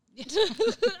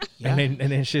 Yeah. And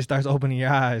then shit starts opening your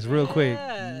eyes real quick.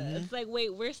 Yeah, Mhm. it's like,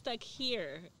 wait, we're stuck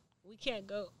here. We can't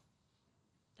go.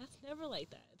 That's never like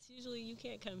that. It's usually you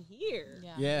can't come here.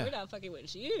 Yeah. Yeah. We're not fucking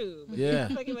with you. But Yeah.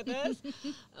 you're fucking with us.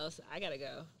 Oh, so I gotta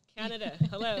go. Canada,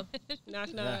 hello.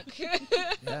 Knock, knock.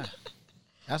 Yeah.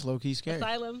 That's low key scary.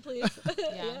 Asylum, please.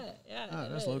 Yeah. Oh, it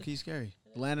that's is. low key scary.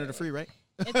 Land of the free, right?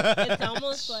 It's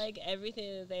almost like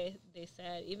everything that they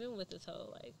said, even with this whole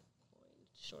like coin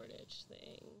shortage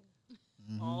thing.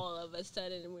 Mhm. All of a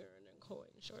sudden, we were in a coin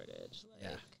shortage. Like,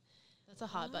 Yeah. That's a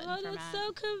hot button oh, for that's Matt.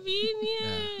 so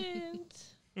convenient.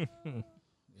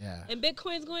 Yeah. And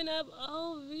Bitcoin's going up.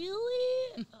 Oh,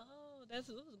 really? Oh, it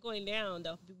was going down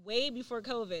though. Way before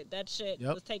COVID, that shit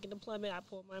Yep. was taking a plummet. I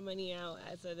pulled my money out.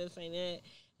 I said this ain't it,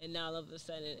 and now all of a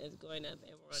sudden it's going up,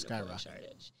 and we're on a coin Skyrocketing.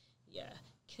 shortage. Yeah,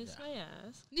 kiss Yeah. my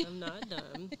ass. I'm not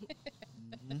dumb.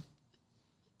 Mhm.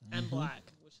 I'm Mhm.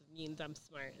 black, which means I'm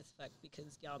smart as fuck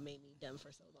because y'all made me dumb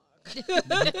for so long.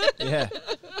 Yeah.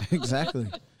 Exactly.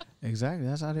 Exactly.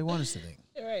 That's how they want us to think.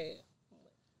 Right.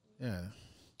 Yeah.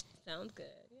 Sounds good.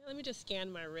 Yeah, let me just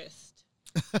scan my wrist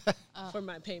Oh, for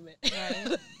my payment.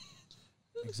 right.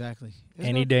 Exactly.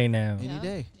 Any day now. Any Yep,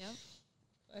 day. Yep.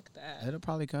 Fuck that. It'll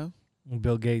probably come.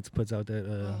 Bill Gates puts out that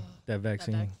Oh, that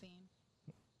vaccine. That vaccine.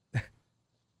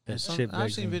 That Some- shit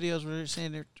I've seen vaccine. videos where they're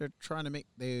saying they're trying to make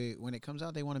when it comes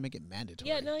out they want to make it mandatory.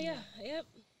 Yeah, no, yeah, yep.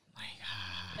 Like,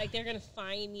 Like they're gonna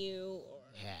fine you or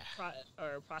yeah.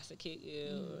 or prosecute you.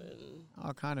 And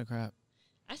All kind of crap.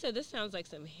 I said this sounds like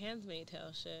some Handmaid's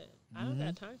Tale shit. I don't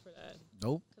got time for that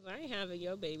Nope. because I ain't having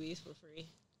your babies for free.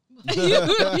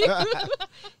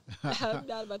 I'm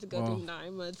not about to go Well, through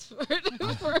 9 months for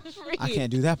free. I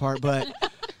can't do that part, but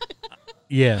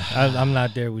Yeah, I'm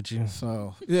not there with you.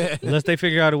 so yeah. Unless they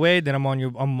figure out a way, then I'm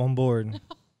on board.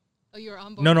 Oh, you're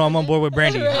on board. No, I'm with on it? board with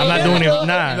Brandy. I'm not doing it.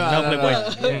 Nah, no,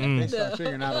 wait. They Mm-mm. start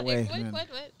figuring out a way. What? man. What?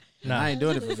 Nah. I ain't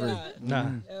doing it for free. Nah.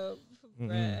 Mm. Oh, Mm-mm.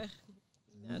 bruh.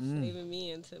 Not Mm-mm. saving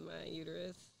me into my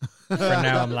uterus. For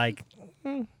now, I'm like,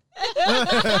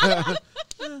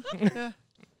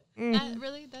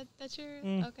 Really? That's your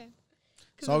okay.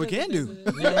 That's all we can do.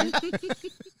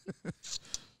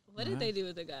 What did they do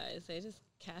with the guys? They just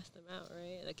cast them out,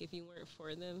 right? Like if you weren't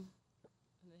for them.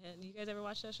 You guys ever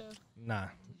watch that show? nah.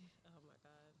 Oh my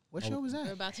god, What show was We're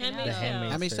that? about to Handmaid's now. The Tale.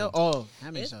 Handmaid's Handmaid's Tale. Tale. Oh,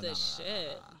 Handmaid's it's Tale. the No, no, no,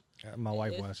 shit. no, no. My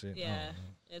wife It's- watched it. Yeah, Oh.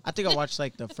 it's, I think I watched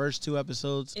like the first 2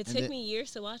 episodes. it and took then me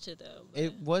years to watch it though.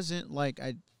 It wasn't like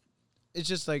It's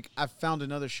just like I found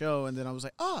another show and then I was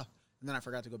like, and then I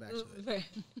forgot to go back to it. Right.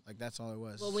 Like that's all it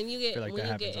was. Well, when you get feel like when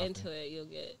that you get happens into it, you'll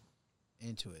get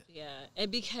into it. and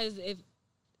because if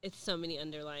it's so many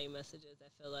underlying messages, I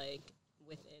feel like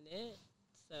within it,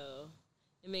 so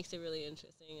it makes it really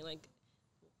interesting. Like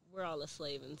we're all a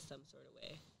slave in some sort of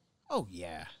way. Oh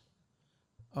yeah.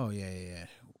 Oh yeah.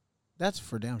 That's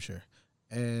for damn sure.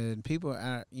 And people,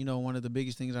 one of the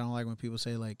biggest things I don't like when people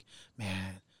say like,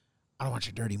 "Man, I don't want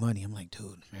your dirty money." I'm like,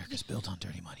 dude, America's built on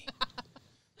dirty money.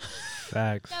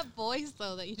 Facts. That voice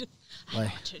though that you just.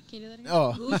 Like, Can you do that again?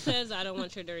 oh, Who says I don't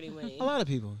want your dirty money? a lot of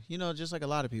people, just like a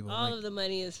lot of people. All like, of the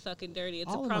money is fucking dirty. It's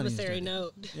all a the money is promissory dirty.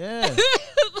 note. yeah,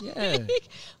 yeah.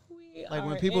 We Like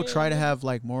when are people try to in have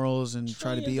like morals and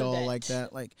try to be trillions of all debt. like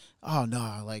that, like, oh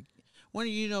no, like when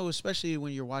especially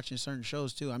when you're watching certain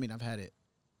shows too. I mean, I've had it,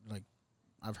 like,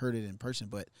 I've heard it in person,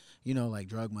 but like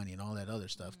drug money and all that other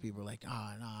stuff. People are like, no,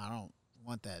 I don't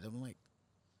want that. I'm like,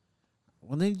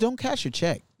 well, then don't cash your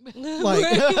check. like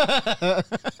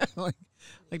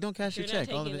don't cash You're your not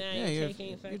check. All of taking it. that. Yeah, You're you're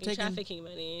taking taking trafficking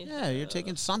money. Yeah, you're so.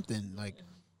 taking something. Like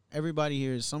everybody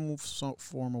here is some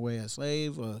form of way a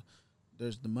slave.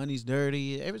 There's the money's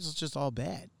dirty. It's just all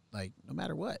bad. Like no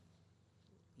matter what.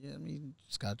 Yeah, I mean,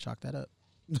 just gotta chalk that up.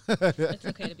 It's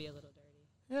okay to be a little dirty.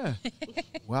 Yeah.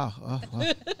 Wow.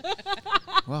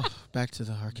 Well, back to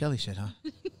the R. Kelly shit, huh?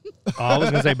 Oh, I was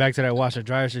gonna say back to that washer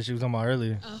dryer shit she was talking about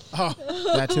earlier. Oh,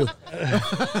 that too.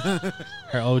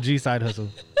 Her OG side hustle.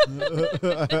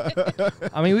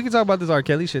 I mean, we can talk about this R.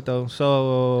 Kelly shit though. I've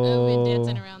So been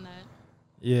dancing around that.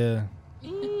 yeah.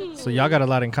 So y'all got a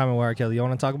lot in common with R. Kelly. You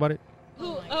want to talk about it?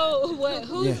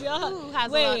 Who's Yeah. y'all? Who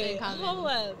has a lot in Wait, common? hold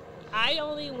up. I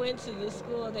only went to the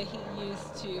school that he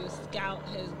used to scout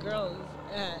his girls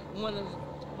at one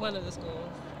of the schools.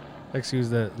 Excuse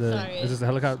the. Sorry. Is this the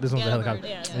helicopter? This one's the Ghetto helicopter.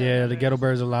 bird. Yeah. Yeah, the ghetto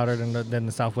birds are louder than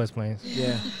the Southwest planes.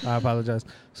 Yeah. I apologize.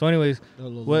 So, anyways,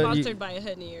 what? Sponsored by a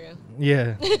hood Nero.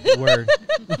 Yeah. Word.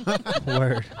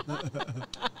 Word.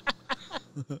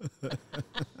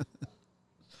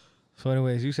 So,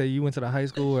 anyways, you say you went to the high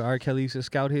school where R. Kelly used to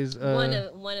scout his. One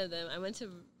of them. I went to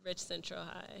Rich Central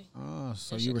High. Oh,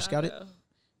 so in you were scouted? Chicago.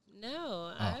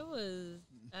 No, Oh. I was.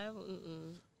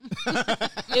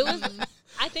 It was.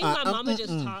 I think my mama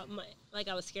just taught my. Like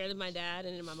I was scared of my dad,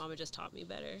 and then my mama just taught me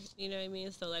better. You know what I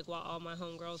mean? So like, while all my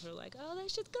homegirls were like, "Oh,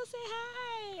 let's just go say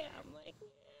hi," I'm like, "Yeah,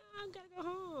 I gotta go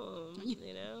home."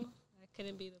 You know, I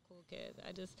couldn't be the cool kid.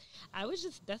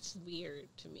 That's weird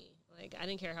to me. Like I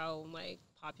didn't care how like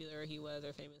popular he was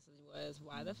or famous he was.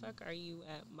 Why the fuck are you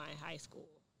at my high school?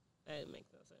 That makes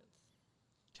no sense.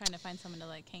 Trying to find someone to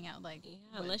like hang out like. Yeah,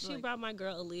 with, unless you like- brought my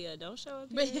girl Aaliyah, don't show up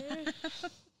But- here.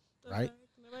 Right.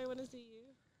 Nobody want to see you.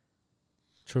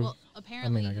 True. Well,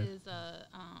 apparently I guess. his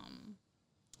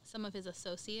some of his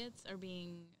associates are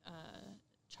being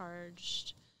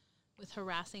charged with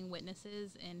harassing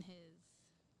witnesses in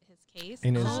his case.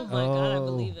 In his- Oh my god, I Oh.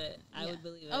 believe it. I Yeah. would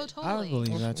believe it. Oh, totally. I would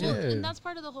believe that too. Well, Yeah. and that's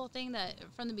part of the whole thing that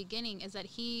from the beginning is that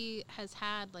he has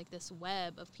had like this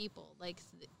web of people. Like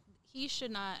he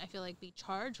should not, I feel like, be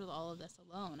charged with all of this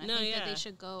alone. I No, think that yeah. they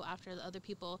should go after the other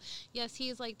people. Yes,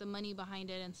 he's like the money behind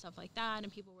it and stuff like that,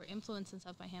 and people were influenced and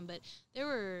stuff by him. But there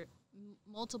were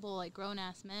multiple like grown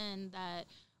ass men that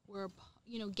were,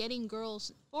 getting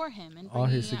girls for him and All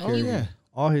his bringing out- security. Oh, yeah.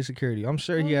 All his security. I'm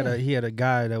sure he Oh, had a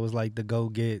guy that was like the go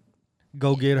get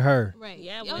her. Right.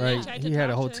 Yeah, Oh, when Right. they tried to He had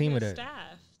a talk whole to team of his that.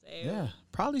 Staff, they- Yeah.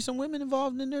 Probably some women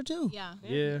involved in there too. Yeah.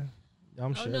 Yeah.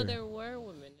 I'm Oh sure. no, there were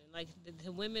women. Like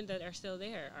the women that are still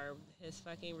there are his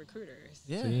fucking recruiters.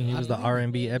 Yeah. See, he I was the believe it.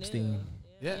 R&B They knew. Epstein.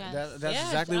 Yeah, Yes. that's Yes,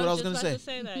 exactly what I was just gonna about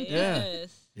say. to say that. Yeah.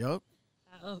 Yes. Yup.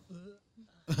 Oh,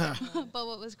 But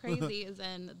what was crazy is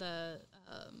then the,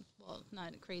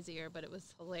 not crazier, but it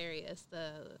was hilarious.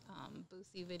 The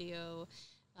Boosie video,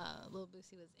 Lil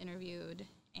Boosie was interviewed,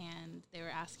 and they were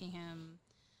asking him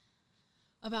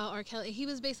about R. Kelly. He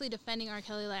was basically defending R.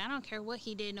 Kelly, like, I don't care what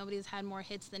he did, nobody's had more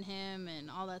hits than him, and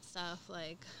all that stuff.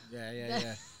 Like,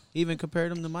 Yeah. He even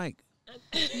compared him to Mike.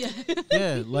 yeah.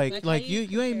 Yeah, like how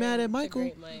you ain't mad compare at to Michael.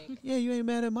 Great Mike. Yeah, you ain't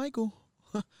mad at Michael.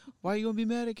 Why you gonna be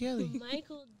mad at Kelly?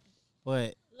 Michael,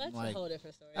 But that's like, a whole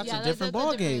different story. That's Yeah, a different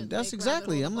ball game. like, That's rabbit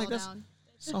exactly. hole I'm to like, fall that's down.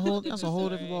 that's a whole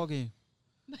different ball game.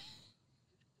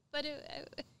 But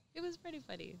it was pretty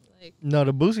funny. Like, No,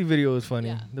 the Boosie video was funny.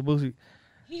 Yeah. The Boosie.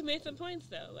 He made some points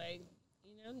though. Like,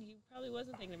 you probably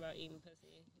wasn't thinking about eating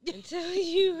pussy until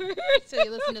you heard so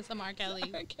you listen to some R.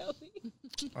 Kelly. R. Kelly.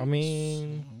 I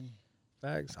mean,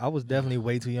 facts. I was definitely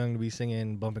way too young to be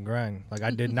singing Bump and Grind. Like,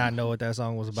 I did not know what that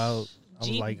song was about. I was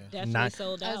Jeep like, definitely not.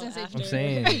 sold I was out. gonna say after. I'm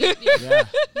saying, Yeah.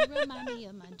 You remind me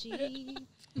of my Jeep.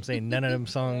 I'm saying none of them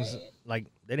songs, like,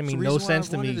 they didn't It's the mean no reason why sense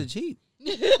I to wanted me. a Jeep.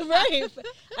 Right.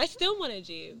 I still want a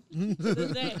Jeep. To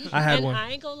this day. I had and one.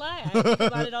 I ain't gonna lie. I think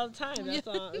about it all the time. That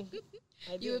song.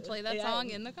 I You would do. play that Yeah. song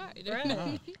in the car.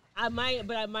 Right. I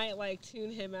might like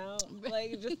tune him out,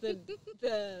 like just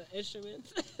the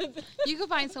instruments. You could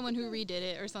find someone who redid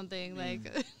it or something like.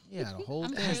 Yeah, the whole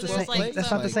I'm thing. sure the there's same- like that's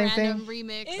some not the same thing? random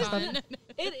remix It's on.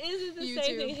 It isn't the YouTube.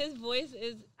 same thing. His voice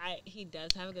is. He does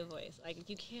have a good voice. Like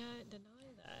you can't deny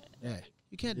that. Yeah,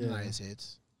 you can't Yeah. deny his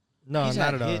hits. No, He's not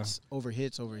had at all. hits over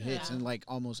hits over hits Yeah. in like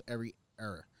almost every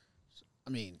era. I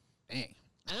mean, dang.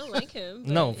 I don't like him.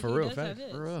 No, but for he real, does have facts.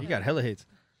 hits. For real. You got hella hits.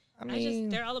 I I mean,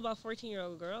 just they're all about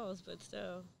 14-year-old girls, but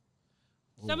still,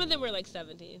 some of them were like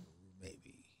 17.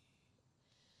 Maybe.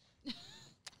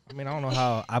 I don't know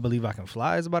how I Believe I Can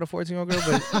Fly is about a 14-year-old girl,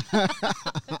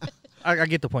 but I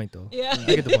get the point though. Yeah. I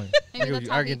get the point. Maybe that's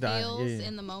how he the- feels yeah.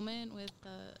 in the moment with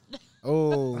the.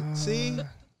 Oh, see?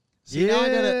 See,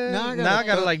 Yeah. now I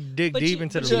gotta like dig But deep you,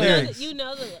 into but the you lyrics.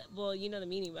 know the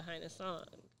meaning behind the song.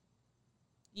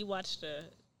 You watched the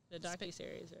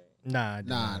docuseries, right? Nah, I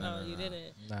Nah, didn't. nah. Oh, you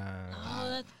didn't. Nah. Oh,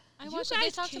 that's. I You watched it. They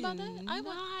guys talked about that. I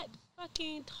watched. cannot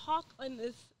fucking talk on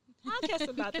this podcast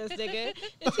about this nigga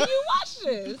until you watch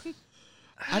this.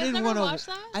 I didn't never want watched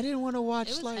to. that? I didn't want to watch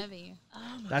It was like. heavy.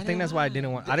 I think that's why I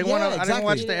didn't want. I didn't Yeah, want to. I didn't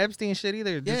watch exactly. the Epstein shit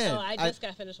either. Just- Yeah. Oh, I I- just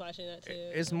got finished watching that too.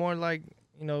 It's more like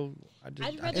I just.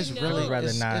 I'd rather It's know. really, rather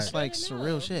it's, not. it's like I'd rather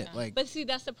surreal know. shit. Yeah. Like, But see,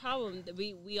 that's the problem. That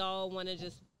we all want to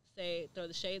just throw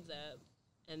the shades up,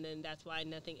 and then that's why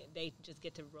they just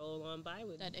get to roll on by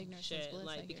with That ignorance is shit, bliss,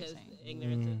 like like you're because saying.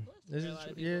 ignorance is bliss This for a is lot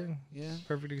of yeah, people. yeah.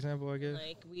 perfect example, I guess.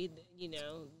 Like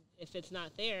if it's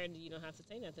not there, you don't have to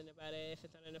say nothing about it if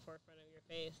it's not in the forefront of your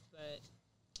face. But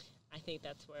I think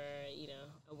that's where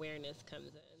awareness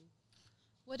comes in.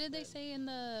 What did they say in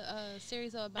the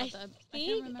series though about I the? I think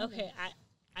can't remember. okay.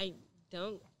 I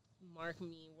don't mark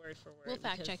me word for word. We'll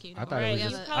fact because check you. I don't thought it worry. was We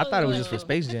Right, just. you have I thought it was probably just for will.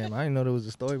 Space Jam. I didn't know there was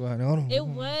a story behind it.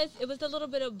 It was a little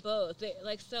bit of both.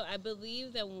 So I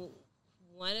believe that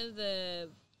one of the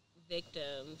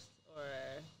victims or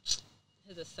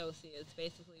his associates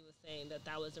basically was saying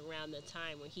that was around the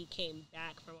time when he came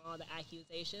back from all the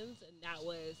accusations, and that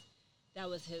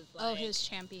was his like. Oh, his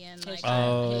champion. Like,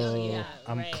 Oh, yeah,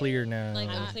 I'm right. clear now. like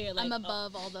I'm I'm, clear, like, I'm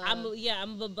above all the.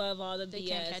 I'm above all the They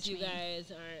can't BS. catch You me.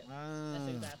 guys aren't.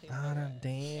 That's exactly. Ah, what it was.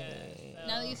 damn. Yeah,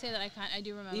 now that so- you say that, I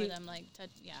do remember You- them like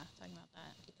talking about that.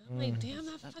 I'm like, damn,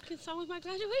 that fucking song was my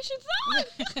graduation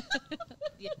song.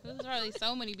 Yeah, there's probably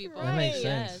so many people. That makes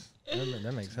Right. sense.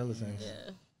 That makes hella sense.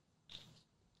 Yeah.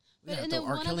 We But- gotta and throw then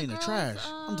R. one of Kelly in the the girls, trash.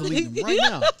 I'm um, deleting him right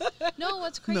now. No,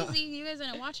 what's crazy, you guys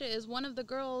didn't watch it, is one of the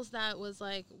girls that was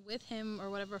like with him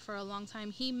or whatever for a long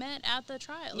time, he met at the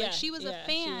trial. Like she was a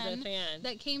fan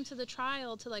that came to the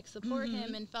trial to like support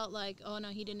him and felt like, oh no,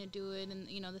 he didn't do it, and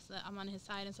this I'm on his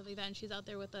side and stuff like that. And she's out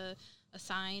there with a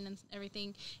sign and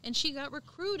everything, and she got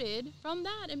recruited from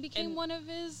that and became And- one of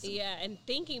his. Yeah, and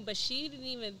thinking, but she didn't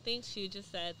even think. She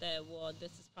just said that, well,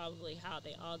 this is probably how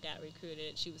they all got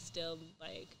recruited. She was still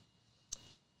like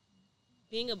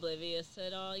being oblivious to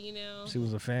it all, She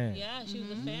was a fan. Yeah, she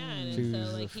was a fan, and She was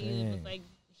so a like he fan. was like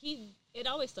It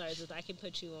always starts with I can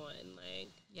put you on, like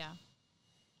Yeah.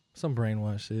 Some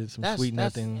brainwash shit, some That's- sweet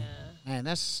that's- nothing. yeah, Man,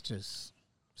 that's just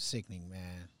sickening,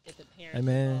 man. get the parents Hey,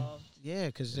 man. involved. Yeah,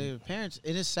 because the parents,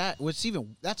 it is sad.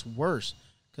 That's worse,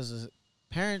 because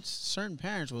certain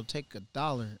parents will take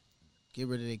 $1, get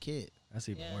rid of their kid, That's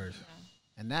even Yeah. worse.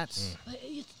 and that's But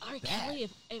it's R. Kelly.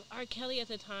 If R. Kelly at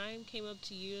the time came up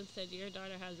to you and said your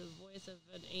daughter has the voice of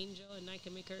an angel and I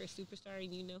can make her a superstar,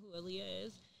 and you know who Aaliyah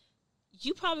is,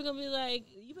 you probably gonna be like,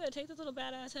 you better take this little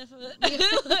badass heifer.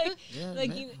 like, yeah, like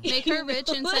man. you Make her rich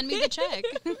and send me the check.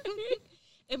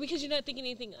 And because you're not thinking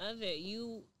anything of it,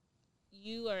 you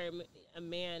are a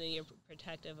man and you're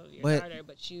protective of your But daughter,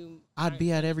 but you. I'd aren't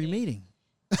be at gonna every think- meeting.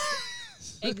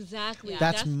 Exactly. Yeah.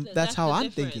 That's how the I'm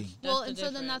difference. thinking. That's Well, the and so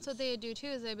then that's difference. what they'd do too,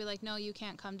 is they'd be like, no, you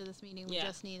can't come to this meeting. We Yeah.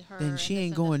 just need her. Then and she this ain't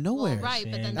and that." going nowhere. Well, right, She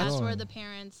but then ain't that's where going. the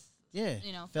parents, Yeah,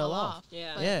 fell off.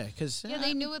 Yeah. But- yeah, because Yeah,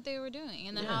 they knew what they were doing,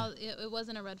 and then Yeah. how it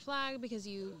wasn't a red flag because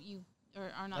you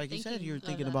are not like you thinking. said, you're of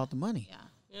thinking that. about the money. Yeah.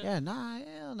 Yeah. Yeah, nah,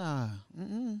 hell nah.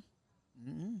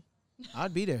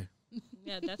 I'd be there.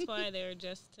 Yeah, that's why they're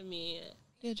just, to me,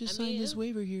 Yeah, just I sign mean, this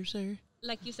waiver here, sir.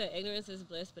 like you said, ignorance is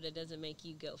bliss, but it doesn't make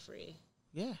you guilt free.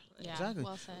 Yeah, Yeah. exactly.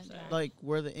 Well said. Sorry. Yeah. Like,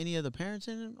 were there any of the parents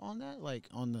in on that? Like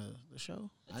on the show?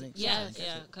 I didn't. Yeah, catch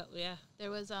yeah, it. yeah. There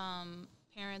was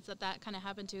parents that kind of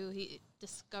happened to. He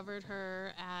discovered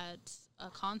her at a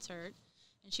concert,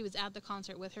 and she was at the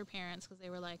concert with her parents because they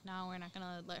were like, no, we're not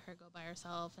gonna let her go by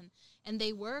herself, and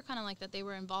they were kind of like that. They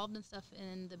were involved in stuff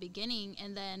in the beginning,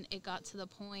 and then it got to the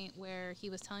point where he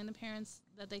was telling the parents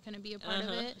that they couldn't be a part of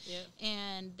it, Yeah.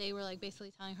 and they were like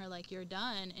basically telling her like, you're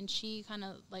done, and she kind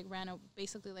of like ran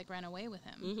away with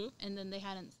him, Mhm. and then they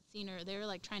hadn't seen her. They were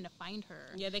like trying to find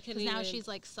her. Yeah, they couldn't Because now even- she's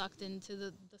like sucked into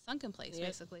the sunken place, Yeah.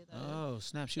 basically. Oh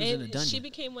snap! She was in a And dungeon. she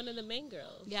became one of the main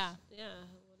girls. Yeah. Yeah,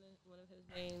 one of his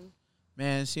main.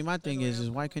 Man, see, my thing is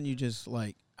Royal why couldn't you just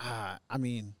like, I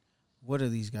mean, what are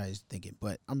these guys thinking?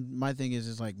 But my thing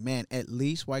is like, man, at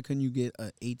least why couldn't you get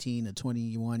a 18, a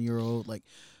 21-year-old, like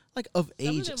of Some of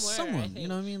age, them were, I someone, you think.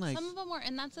 know what I mean? Like, Some of them were,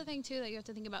 and that's the thing too that you have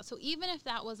to think about. So even if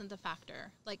that wasn't the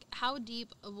factor, like how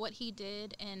deep of what he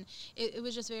did, and it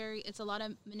was just it's a lot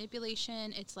of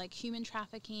manipulation. It's like human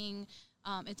trafficking.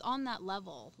 It's on that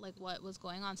level, like what was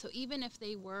going on. So even if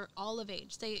they were all of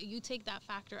age, say you take that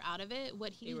factor out of it,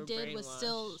 what he were did was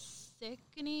still brainwashed.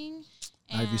 sickening.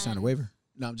 have you signed a and- waiver?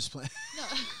 No, I'm just playing. No.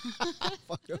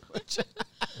 Fuck up with you.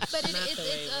 But Not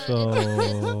the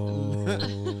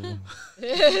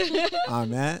So I'm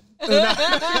Matt.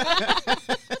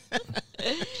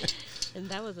 And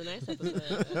that was a nice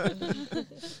episode.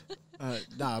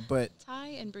 Nah, but Ty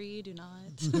and Bree do not.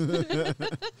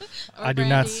 I do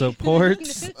not support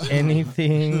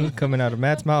anything coming out of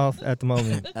Matt's mouth at the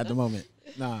moment. at the moment,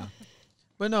 nah.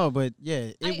 But no, but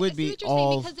yeah, it would I see be what you're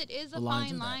all. saying, because it is a the lines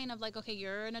fine of that. line of like, okay,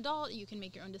 you're an adult, you can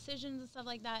make your own decisions and stuff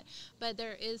like that, but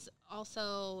there is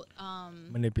also a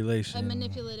Manipulation.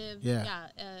 manipulative. Yeah.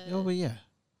 Oh, but yeah,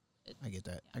 I get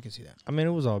that. I can see that. I mean,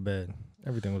 it was all bad.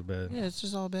 Everything was bad. Yeah, it's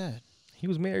just all bad. He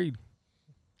was married.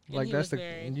 And Like he that's was the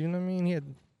married. you know what I mean? He had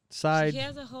side He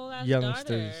has a whole ass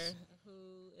youngsters. daughter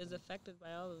who is affected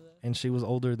by all of this. and she was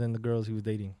older than the girls he was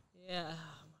dating. Yeah.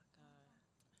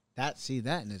 That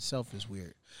in itself is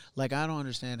weird. Like, I don't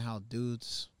understand how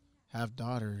dudes have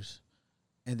daughters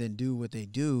and then do what they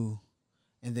do,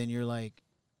 and then you're like,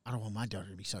 I don't want my daughter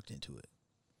to be sucked into it.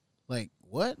 Like,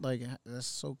 what? Like, that's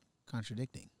so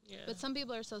contradicting. Yeah. But some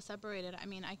people are so separated. I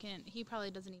mean, he probably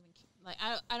doesn't even like.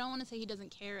 I don't want to say he doesn't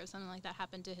care if something like that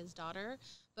happened to his daughter,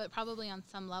 but probably on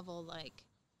some level, like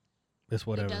It's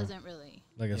whatever. it doesn't really.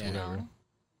 Like it's Yeah. You whatever. know?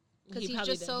 Because He he's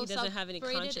probably just so he doesn't have any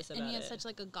separated, conscience about and he has it. such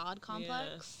like a god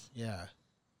complex Yeah.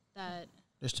 that.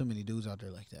 There's too many dudes out there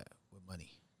like that with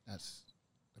money. That's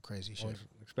the crazy shit.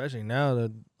 Especially now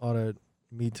that all that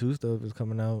Me Too stuff is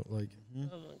coming out. Like Mhm.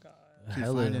 Oh my god. Keep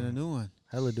hella, finding a new one.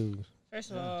 hella dudes.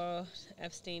 First of all,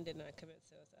 Epstein did not commit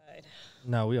suicide.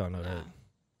 No, we all know that.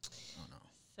 Oh, no.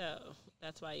 So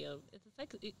that's why it's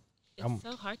like it's I'm-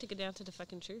 so hard to get down to the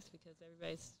fucking truth because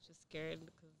everybody's just scared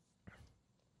because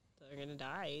they're gonna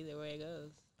die either way it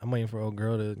goes. I'm waiting for old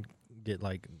girl to get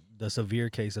like the severe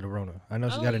case of the Rona. I know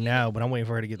she Oh, got it yeah. now, but I'm waiting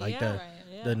for her to get like yeah, that. Right.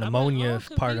 yeah. the I'm like, pneumonia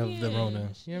oh, part of the convenient. Rona.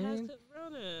 She You know what I has mean?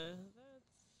 Rona.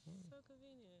 That's so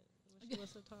convenient when she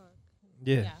wants to talk.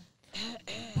 Yeah.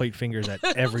 Point fingers at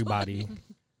everybody.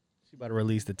 She about to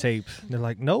release the tapes. They're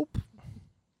like, nope.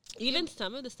 Even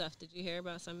some of the stuff. Did you hear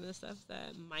about some of the stuff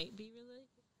that might be released?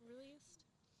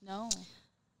 No. Okay,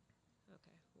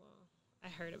 well, I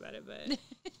heard about it, but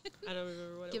I don't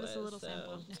remember what Give it was. us a little so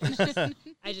sample.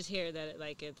 I just hear that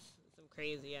it's some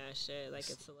crazy ass shit. Like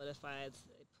it's solidified.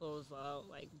 It pulls out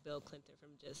like Bill Clinton from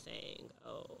just saying,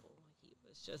 "Oh, he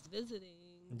was just visiting."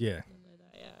 Yeah.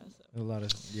 Yeah. So A lot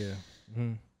of, yeah.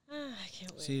 Hmm. I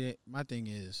can't wait. See, my thing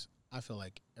is, I feel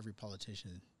like every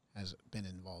politician has been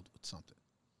involved with something.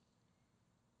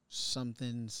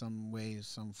 Something, some way,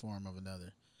 some form of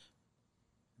another.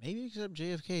 Maybe except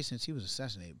JFK since he was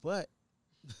assassinated. But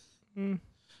Mm.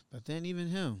 but then even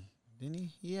him, didn't he?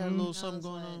 He had a little something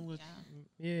going on with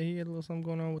Yeah, he had a little something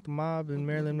going on with the mob and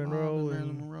Marilyn Bob Monroe. and Marilyn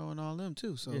And, Monroe and all them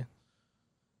too. So Yeah.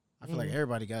 I feel like Mhm.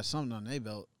 everybody got something on their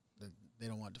belt that they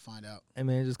don't want to find out. I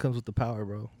mean, it just comes with the power,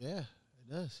 bro. Yeah, it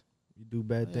does. You do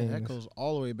bad Yeah, things. that goes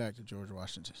all the way back to George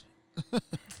Washington.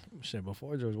 Shit,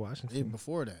 before George Washington. Even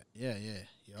before that. Yeah.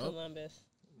 Yup. Columbus,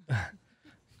 I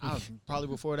was probably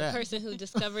before the that. person who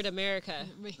discovered America.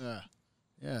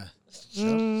 Yeah.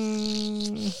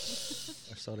 Mm.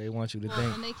 So they want you to Well,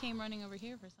 think. and they came running over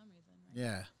here for some reason. Right?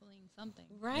 Yeah. Pulling something.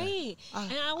 Right.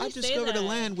 And I I always say discovered a that.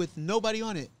 land with nobody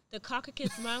on it. The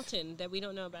Caucasus Mountain that we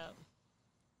don't know about.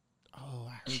 Oh,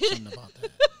 I heard something about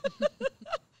that.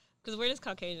 Because where does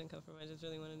Caucasian come from? I just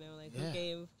really want to know. Like, Yeah. who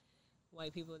gave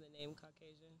white people the name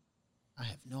Caucasian? I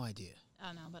have no idea. I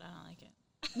don't know, but I don't like it.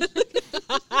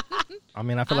 I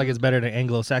mean, I feel like it's better than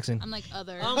Anglo-Saxon. I'm like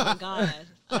other. Oh my God.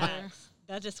 Other.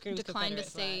 That just screams Declined to Confederate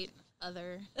state.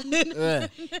 Other. Ugh. flag.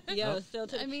 Yo, still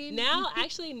I mean- now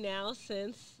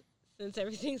since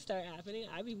everything started happening,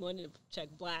 I be wanting to check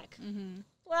black. Mm-hmm.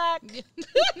 Black.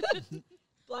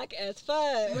 Black as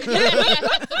fuck.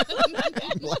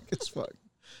 Black as fuck.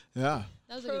 Yeah.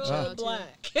 That was a good Pro show too.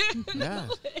 black. Yeah.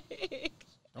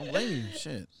 Don't blame you.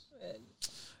 Shit.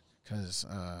 Because,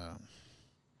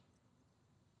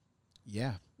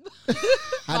 yeah.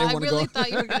 I didn't wanna really go. thought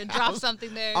you were gonna drop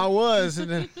something there. I was. And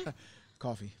then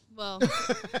coffee. Well,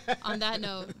 on that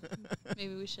note,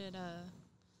 maybe we should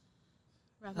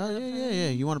wrap it Oh up. yeah.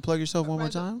 You want to plug yourself one more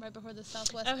Right time? Right before the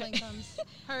Southwest Okay. plane comes.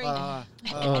 Hurry.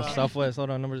 Oh, Southwest. Hold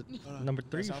on, number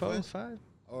three, four, Southwest? 5.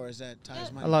 Or is that Ty's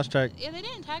I money? lost track. Yeah, they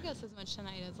didn't tag us as much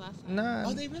tonight as last time. Nah.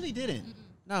 Oh, they really didn't.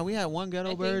 No, we had one I ghetto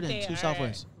think bird they and 2 are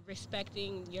Southwest.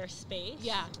 respecting your space.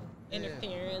 Yeah.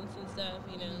 Interference and stuff,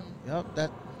 you know.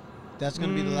 Yep, that's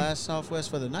gonna be the last Southwest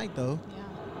for the night though. Yeah.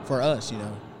 For us,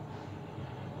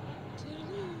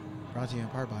 Brought to you in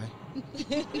part by.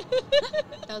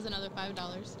 That was another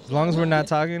 $5. As long as we're not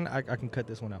talking, I can cut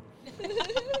this one out.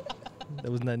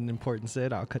 There was nothing important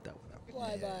said. I'll cut that one out.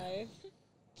 Bye-bye.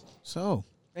 So,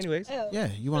 Anyways, yeah,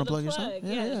 you want to For plug the yourself? plug,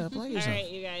 Yeah, plug All yourself. right,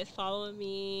 you guys, follow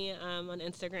me on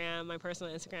Instagram. My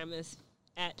personal Instagram is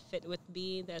at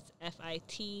FitWithB. That's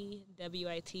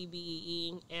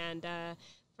FITWITBEE. And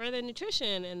for the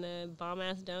nutrition and the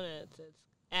bomb-ass donuts, it's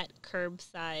at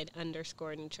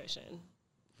curbside_nutrition.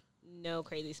 No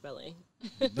crazy spelling.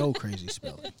 No crazy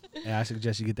spelling. yeah, I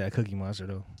suggest you get that Cookie Monster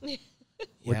though, with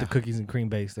Yeah. the cookies and cream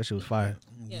base. That shit was fire.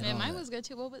 Yeah. Man, mine was good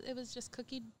too. What was, it was just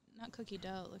not cookie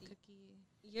dough, like cookie.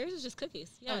 Yours is just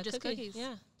cookies. Yeah, just cookies.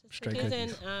 Yeah, just Straight cookies.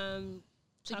 cookies. And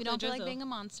So if chocolate you don't feel like drizzle. being a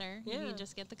monster, Yeah. you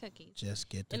just get the cookies. Just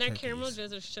get the And our cookies. caramel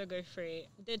drizzle is sugar free.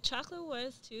 The chocolate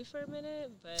was too for a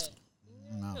minute, but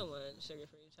I No. don't want sugar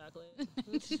free chocolate.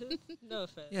 No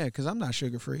offense. Yeah, because I'm not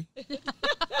sugar free.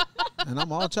 And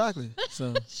I'm all chocolate.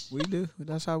 So we do.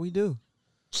 That's how we do.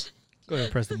 Go ahead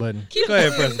and press the button. Go ahead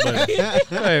and press the button. Go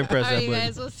ahead and press All that right, you button.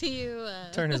 guys, we'll see you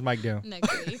Turn his mic down. next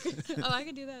week. Oh, I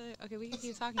can do that. Okay, we can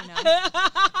keep talking now.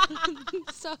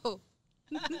 So,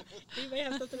 You may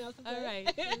have something else to say. all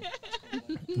right.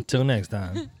 Until next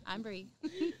time. I'm Bree.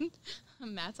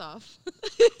 Matt's off.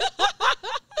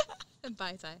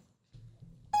 Bye, Ty.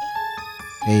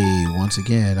 Hey, once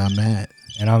again, I'm Matt.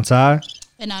 And I'm Ty.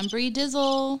 And I'm Bree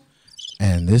Dizzle.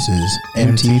 And this is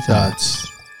MT Thoughts.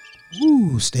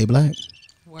 Woo, stay black.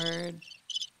 Word.